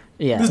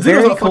 Yeah, this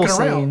very Ditto's not cool fucking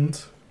scene.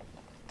 around.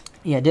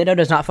 Yeah, Ditto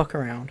does not fuck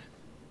around.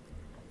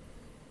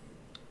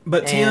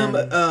 But Tim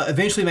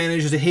eventually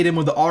manages to hit him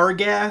with the R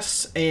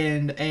gas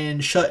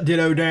and shut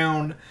Ditto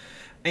down.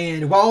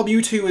 And while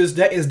Mewtwo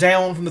is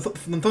down from the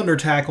Thunder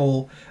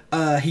Tackle,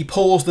 he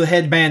pulls the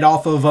headband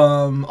off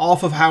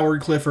of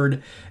Howard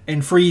Clifford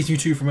and frees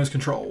Mewtwo from his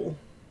control.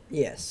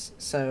 Yes.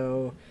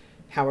 So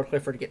Howard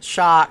Clifford gets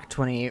shocked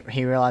when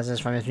he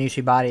realizes from his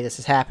Mewtwo body this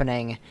is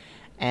happening,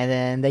 and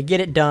then they get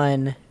it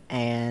done.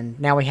 And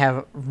now we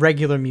have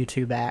regular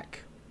Mewtwo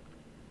back.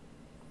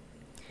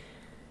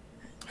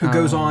 Who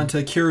goes on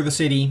to cure the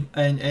city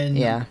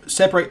and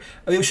separate.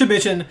 We should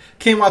mention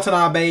Ken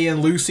Watanabe and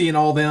Lucy and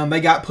all them.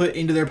 They got put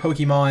into their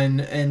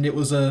Pokemon, and it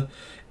was a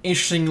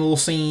interesting little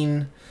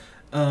scene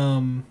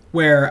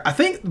where I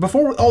think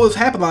before all this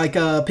happened,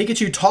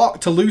 Pikachu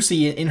talked to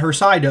Lucy in her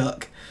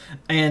Psyduck,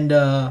 and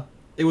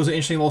it was an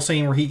interesting little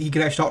scene where he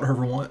could actually talk to her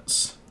for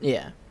once.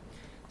 Yeah.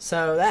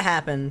 So that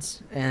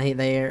happens, and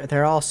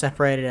they're all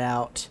separated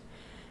out,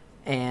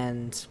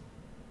 and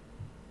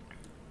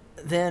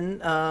then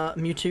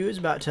Mewtwo is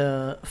about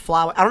to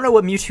fly away. I don't know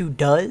what Mewtwo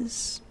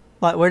does.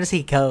 Where does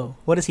he go?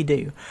 What does he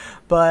do?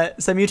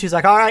 But so Mewtwo's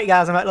like, all right,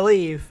 guys, I'm about to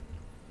leave.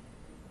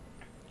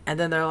 And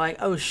then they're like,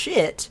 oh,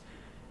 shit.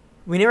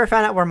 We never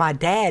found out where my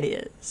dad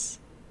is.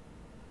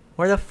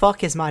 Where the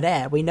fuck is my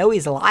dad? We know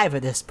he's alive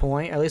at this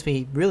point, or at least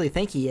we really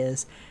think he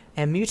is.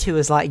 And Mewtwo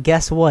is like,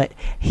 guess what?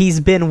 He's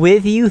been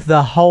with you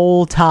the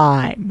whole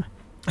time.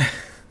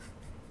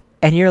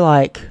 And you're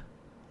like,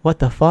 what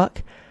the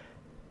fuck?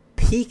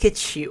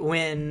 Pikachu,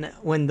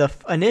 when the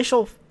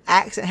initial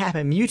accident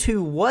happened,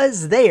 Mewtwo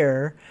was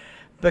there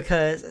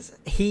because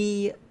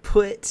he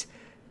put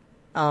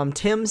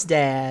Tim's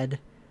dad,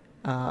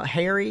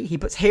 Harry, he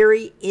puts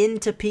Harry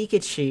into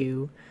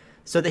Pikachu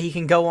so that he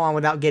can go on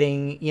without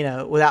getting,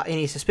 without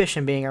any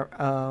suspicion being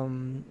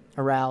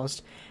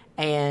aroused.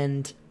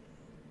 And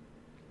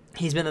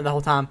he's been there the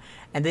whole time.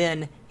 And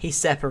then he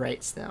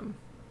separates them.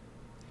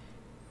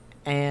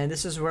 And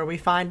this is where we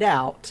find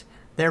out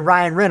that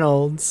Ryan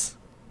Reynolds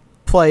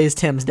plays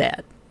Tim's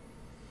dad,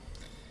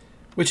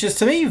 which is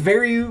to me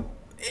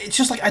it's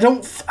just I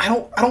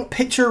don't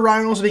picture Ryan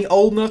Reynolds being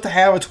old enough to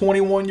have a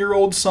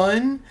 21-year-old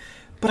son,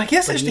 but I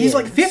guess he's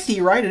 50,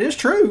 right? It is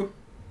true.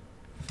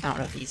 I don't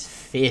know if he's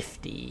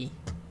 50.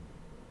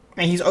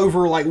 And he's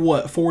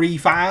over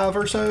 45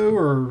 or so,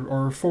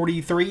 or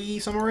 43,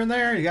 somewhere in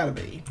there. You gotta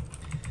be.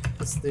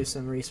 Let's do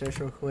some research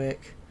real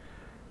quick.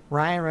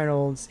 Ryan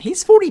Reynolds,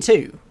 he's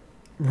 42.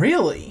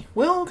 Really?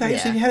 Well, okay. Yeah.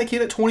 So you had a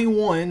kid at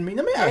 21.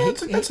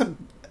 That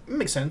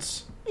makes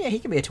sense. Yeah, he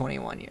could be a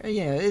 21-year.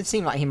 Yeah, it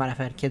seemed like he might have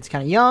had kids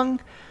kind of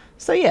young.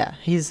 So yeah,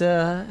 he's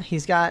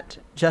got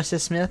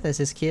Justice Smith as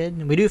his kid.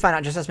 And we do find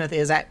out Justice Smith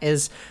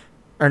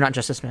or not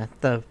Justice Smith.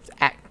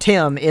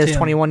 Tim is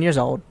 21 years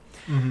old.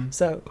 Mm-hmm.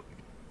 So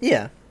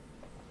yeah.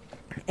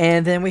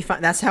 And then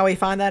that's how we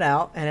find that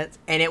out, and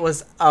it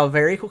was a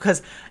very cool,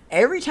 because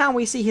every time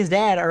we see his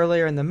dad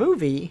earlier in the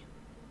movie,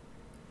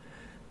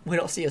 we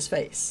don't see his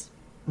face.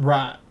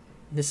 Right.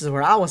 this is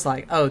where I was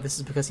like, oh, this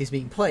is because he's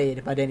being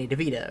played by Danny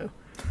DeVito.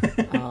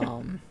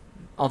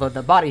 Although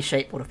the body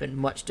shape would have been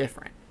much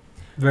different.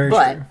 Very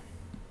true.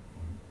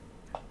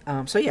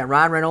 So yeah,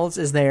 Ryan Reynolds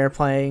is there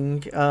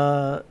playing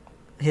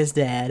his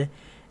dad,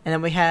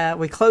 and then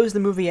we close the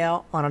movie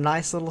out on a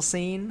nice little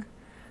scene.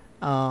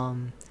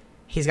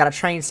 He's got a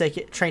train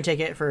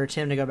ticket for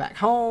Tim to go back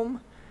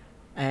home,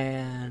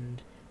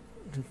 and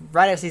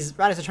right as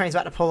the train's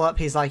about to pull up,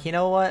 he's like, you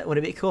know what? Would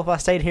it be cool if I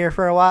stayed here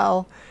for a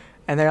while?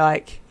 And they're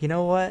like, you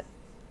know what?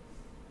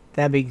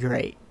 That'd be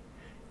great.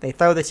 They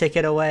throw the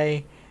ticket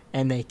away,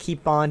 and they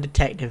keep on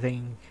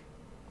detectiving.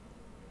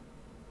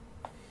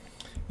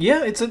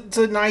 Yeah, it's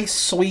a nice,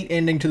 sweet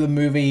ending to the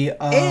movie. It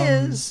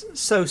is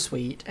so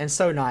sweet and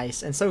so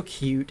nice and so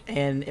cute,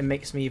 and it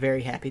makes me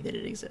very happy that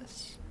it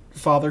exists.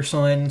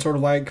 Father-son, sort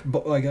of like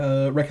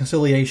a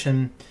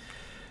reconciliation.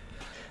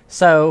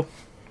 So,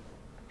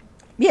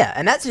 yeah,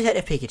 and that's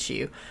Detective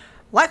Pikachu.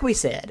 Like we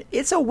said,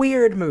 it's a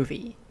weird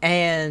movie,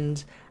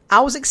 and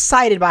I was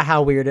excited by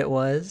how weird it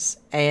was,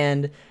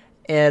 and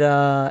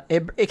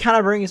it kind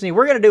of brings me...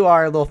 We're going to do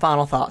our little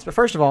final thoughts, but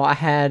first of all, I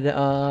had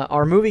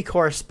our movie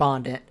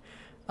correspondent,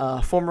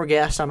 former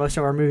guest on most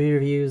of our movie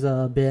reviews,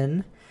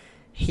 Ben.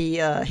 He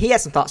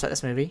had some thoughts about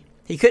this movie.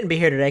 He couldn't be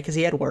here today because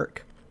he had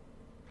work,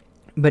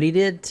 but he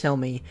did tell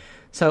me...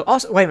 So,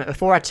 also, wait a minute,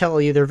 before I tell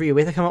you the review,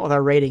 we have to come up with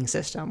our rating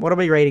system. What are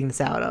we rating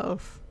this out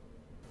of?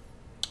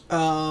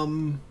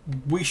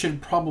 We should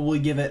probably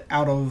give it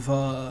out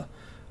of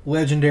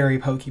legendary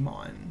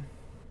Pokemon.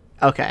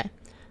 Okay.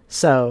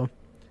 So,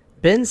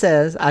 Ben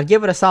says, I'd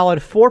give it a solid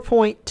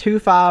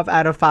 4.25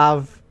 out of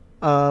 5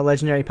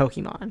 legendary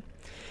Pokemon.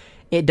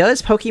 It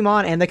does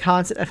Pokemon and the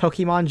concept of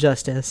Pokemon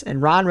justice,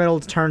 and Ryan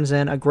Reynolds turns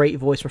in a great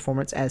voice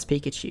performance as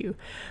Pikachu.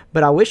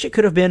 But I wish it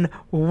could have been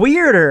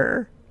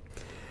weirder.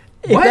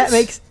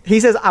 He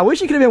says, I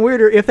wish it could have been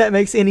weirder if that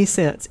makes any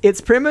sense.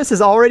 Its premise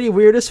is already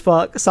weird as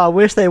fuck, so I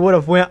wish they would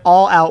have went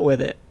all out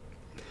with it.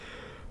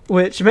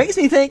 Which makes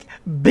me think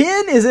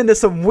Ben is into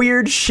some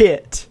weird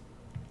shit.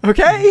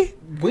 Okay?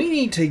 We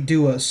need to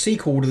do a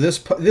sequel to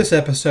this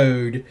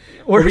episode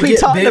where we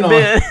talk to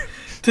Ben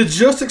to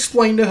just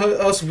explain to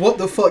us what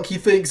the fuck he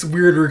thinks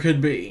weirder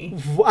could be.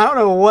 I don't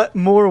know what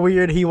more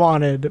weird he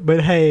wanted,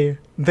 but hey,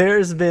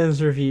 there's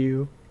Ben's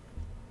review.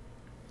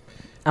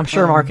 I'm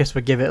sure Marcus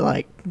would give it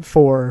like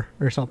 4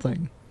 or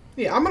something.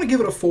 Yeah, I'm gonna give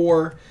it a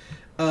 4.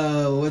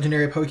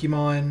 Legendary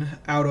Pokemon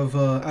out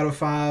of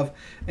 5,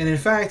 and in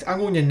fact, I'm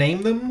going to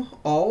name them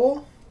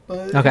all.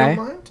 Okay.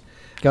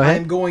 Go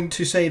ahead. I'm going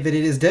to say that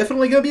it is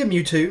definitely going to be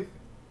a Mewtwo.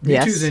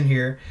 Mewtwo's in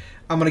here.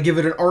 I'm going to give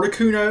it an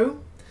Articuno,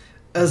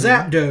 a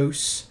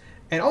Zapdos,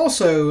 and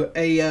also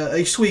a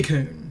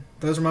Suicune.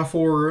 Those are my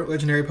 4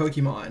 legendary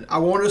Pokemon. I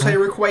wanted to say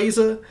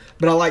Rayquaza,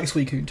 but I like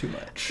Suicune too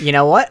much. You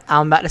know what?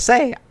 I'm about to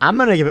say, I'm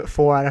going to give it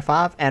 4 out of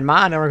 5, and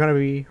mine are going to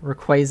be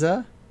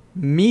Rayquaza,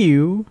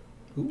 Mew,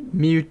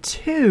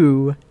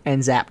 Mewtwo,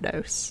 and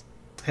Zapdos.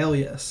 Hell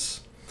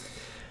yes.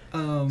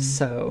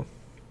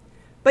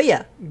 But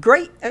yeah,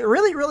 great, a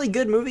really, really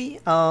good movie.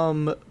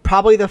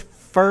 Probably the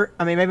first,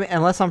 I mean, maybe,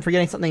 unless I'm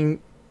forgetting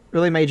something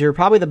really major,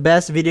 probably the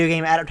best video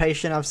game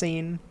adaptation I've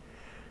seen.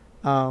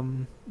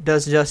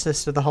 Does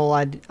justice to the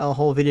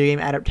whole video game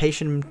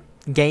adaptation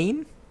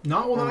game.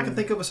 Not one that I can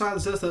think of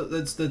besides this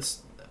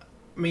that's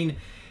I mean,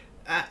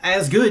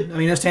 as good. I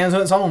mean, it stands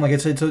on its own. Like,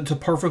 it's a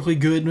perfectly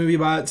good movie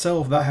by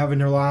itself without having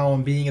to rely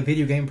on being a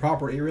video game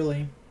property,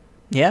 really.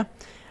 Yeah.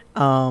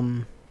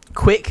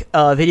 Quick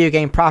video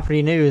game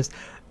property news.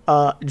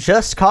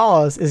 Just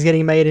Cause is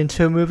getting made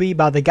into a movie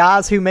by the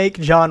guys who make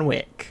John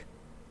Wick.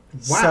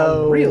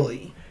 Wow,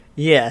 really?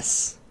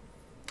 Yes.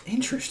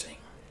 Interesting.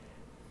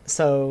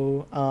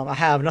 So, I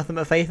have nothing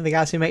but faith in the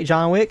guys who make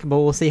John Wick, but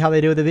we'll see how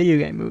they do with the video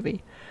game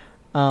movie.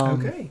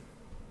 Okay.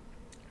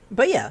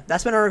 But yeah,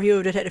 that's been our review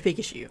of Detective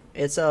Pikachu.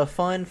 It's a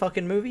fun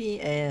fucking movie,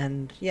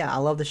 and yeah, I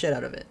love the shit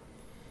out of it.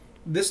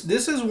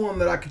 This is one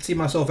that I could see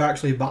myself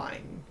actually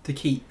buying to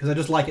keep, because I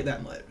just like it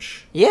that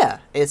much. Yeah,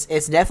 it's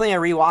definitely a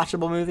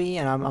rewatchable movie,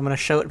 and I'm going to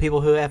show it to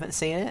people who haven't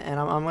seen it, and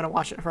I'm going to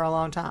watch it for a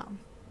long time.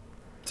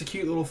 It's a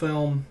cute little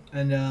film,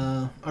 and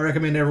I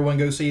recommend everyone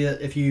go see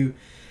it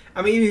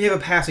even if you have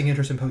a passing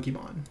interest in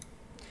Pokemon.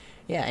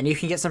 Yeah, and you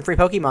can get some free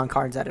Pokemon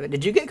cards out of it.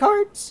 Did you get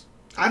cards?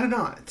 I did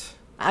not.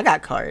 I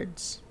got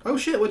cards. Oh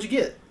shit, what'd you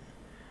get?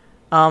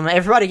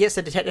 Everybody gets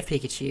a Detective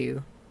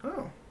Pikachu.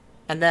 Oh.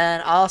 And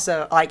then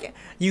also, like,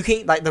 you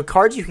can, like, the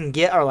cards you can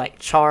get are, like,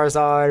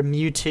 Charizard,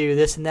 Mewtwo,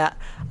 this and that.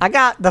 I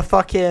got the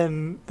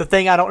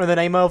thing I don't know the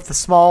name of, the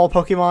small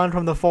Pokemon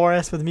from the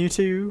forest with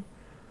Mewtwo.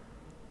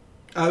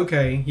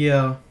 Okay,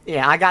 yeah.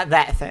 Yeah, I got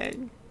that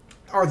thing.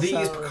 Are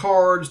these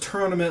cards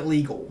tournament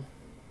legal?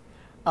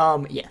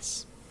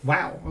 Yes.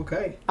 Wow,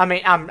 okay. I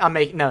mean,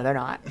 no, they're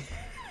not.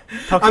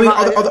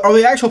 Pokemon, are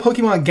they actual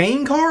Pokemon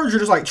game cards or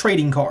just, like,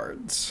 trading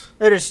cards?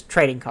 They're just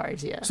trading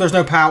cards, yeah. So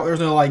there's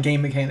no like,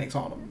 game mechanics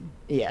on them?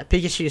 Yeah,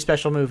 Pikachu's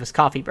special move is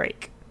Coffee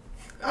Break.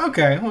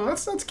 Okay, well,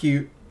 that's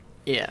cute.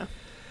 Yeah.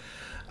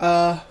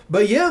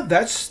 But yeah,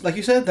 that's, like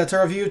you said, that's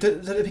our review of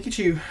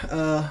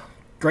Pikachu.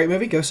 Great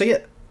movie, go see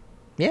it.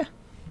 Yeah.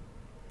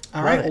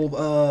 All right.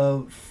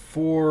 Well,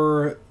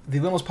 for the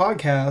Limitless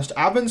Podcast,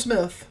 I've been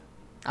Smith.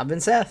 I've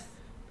been Seth.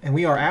 And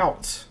we are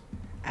out.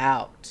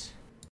 Out.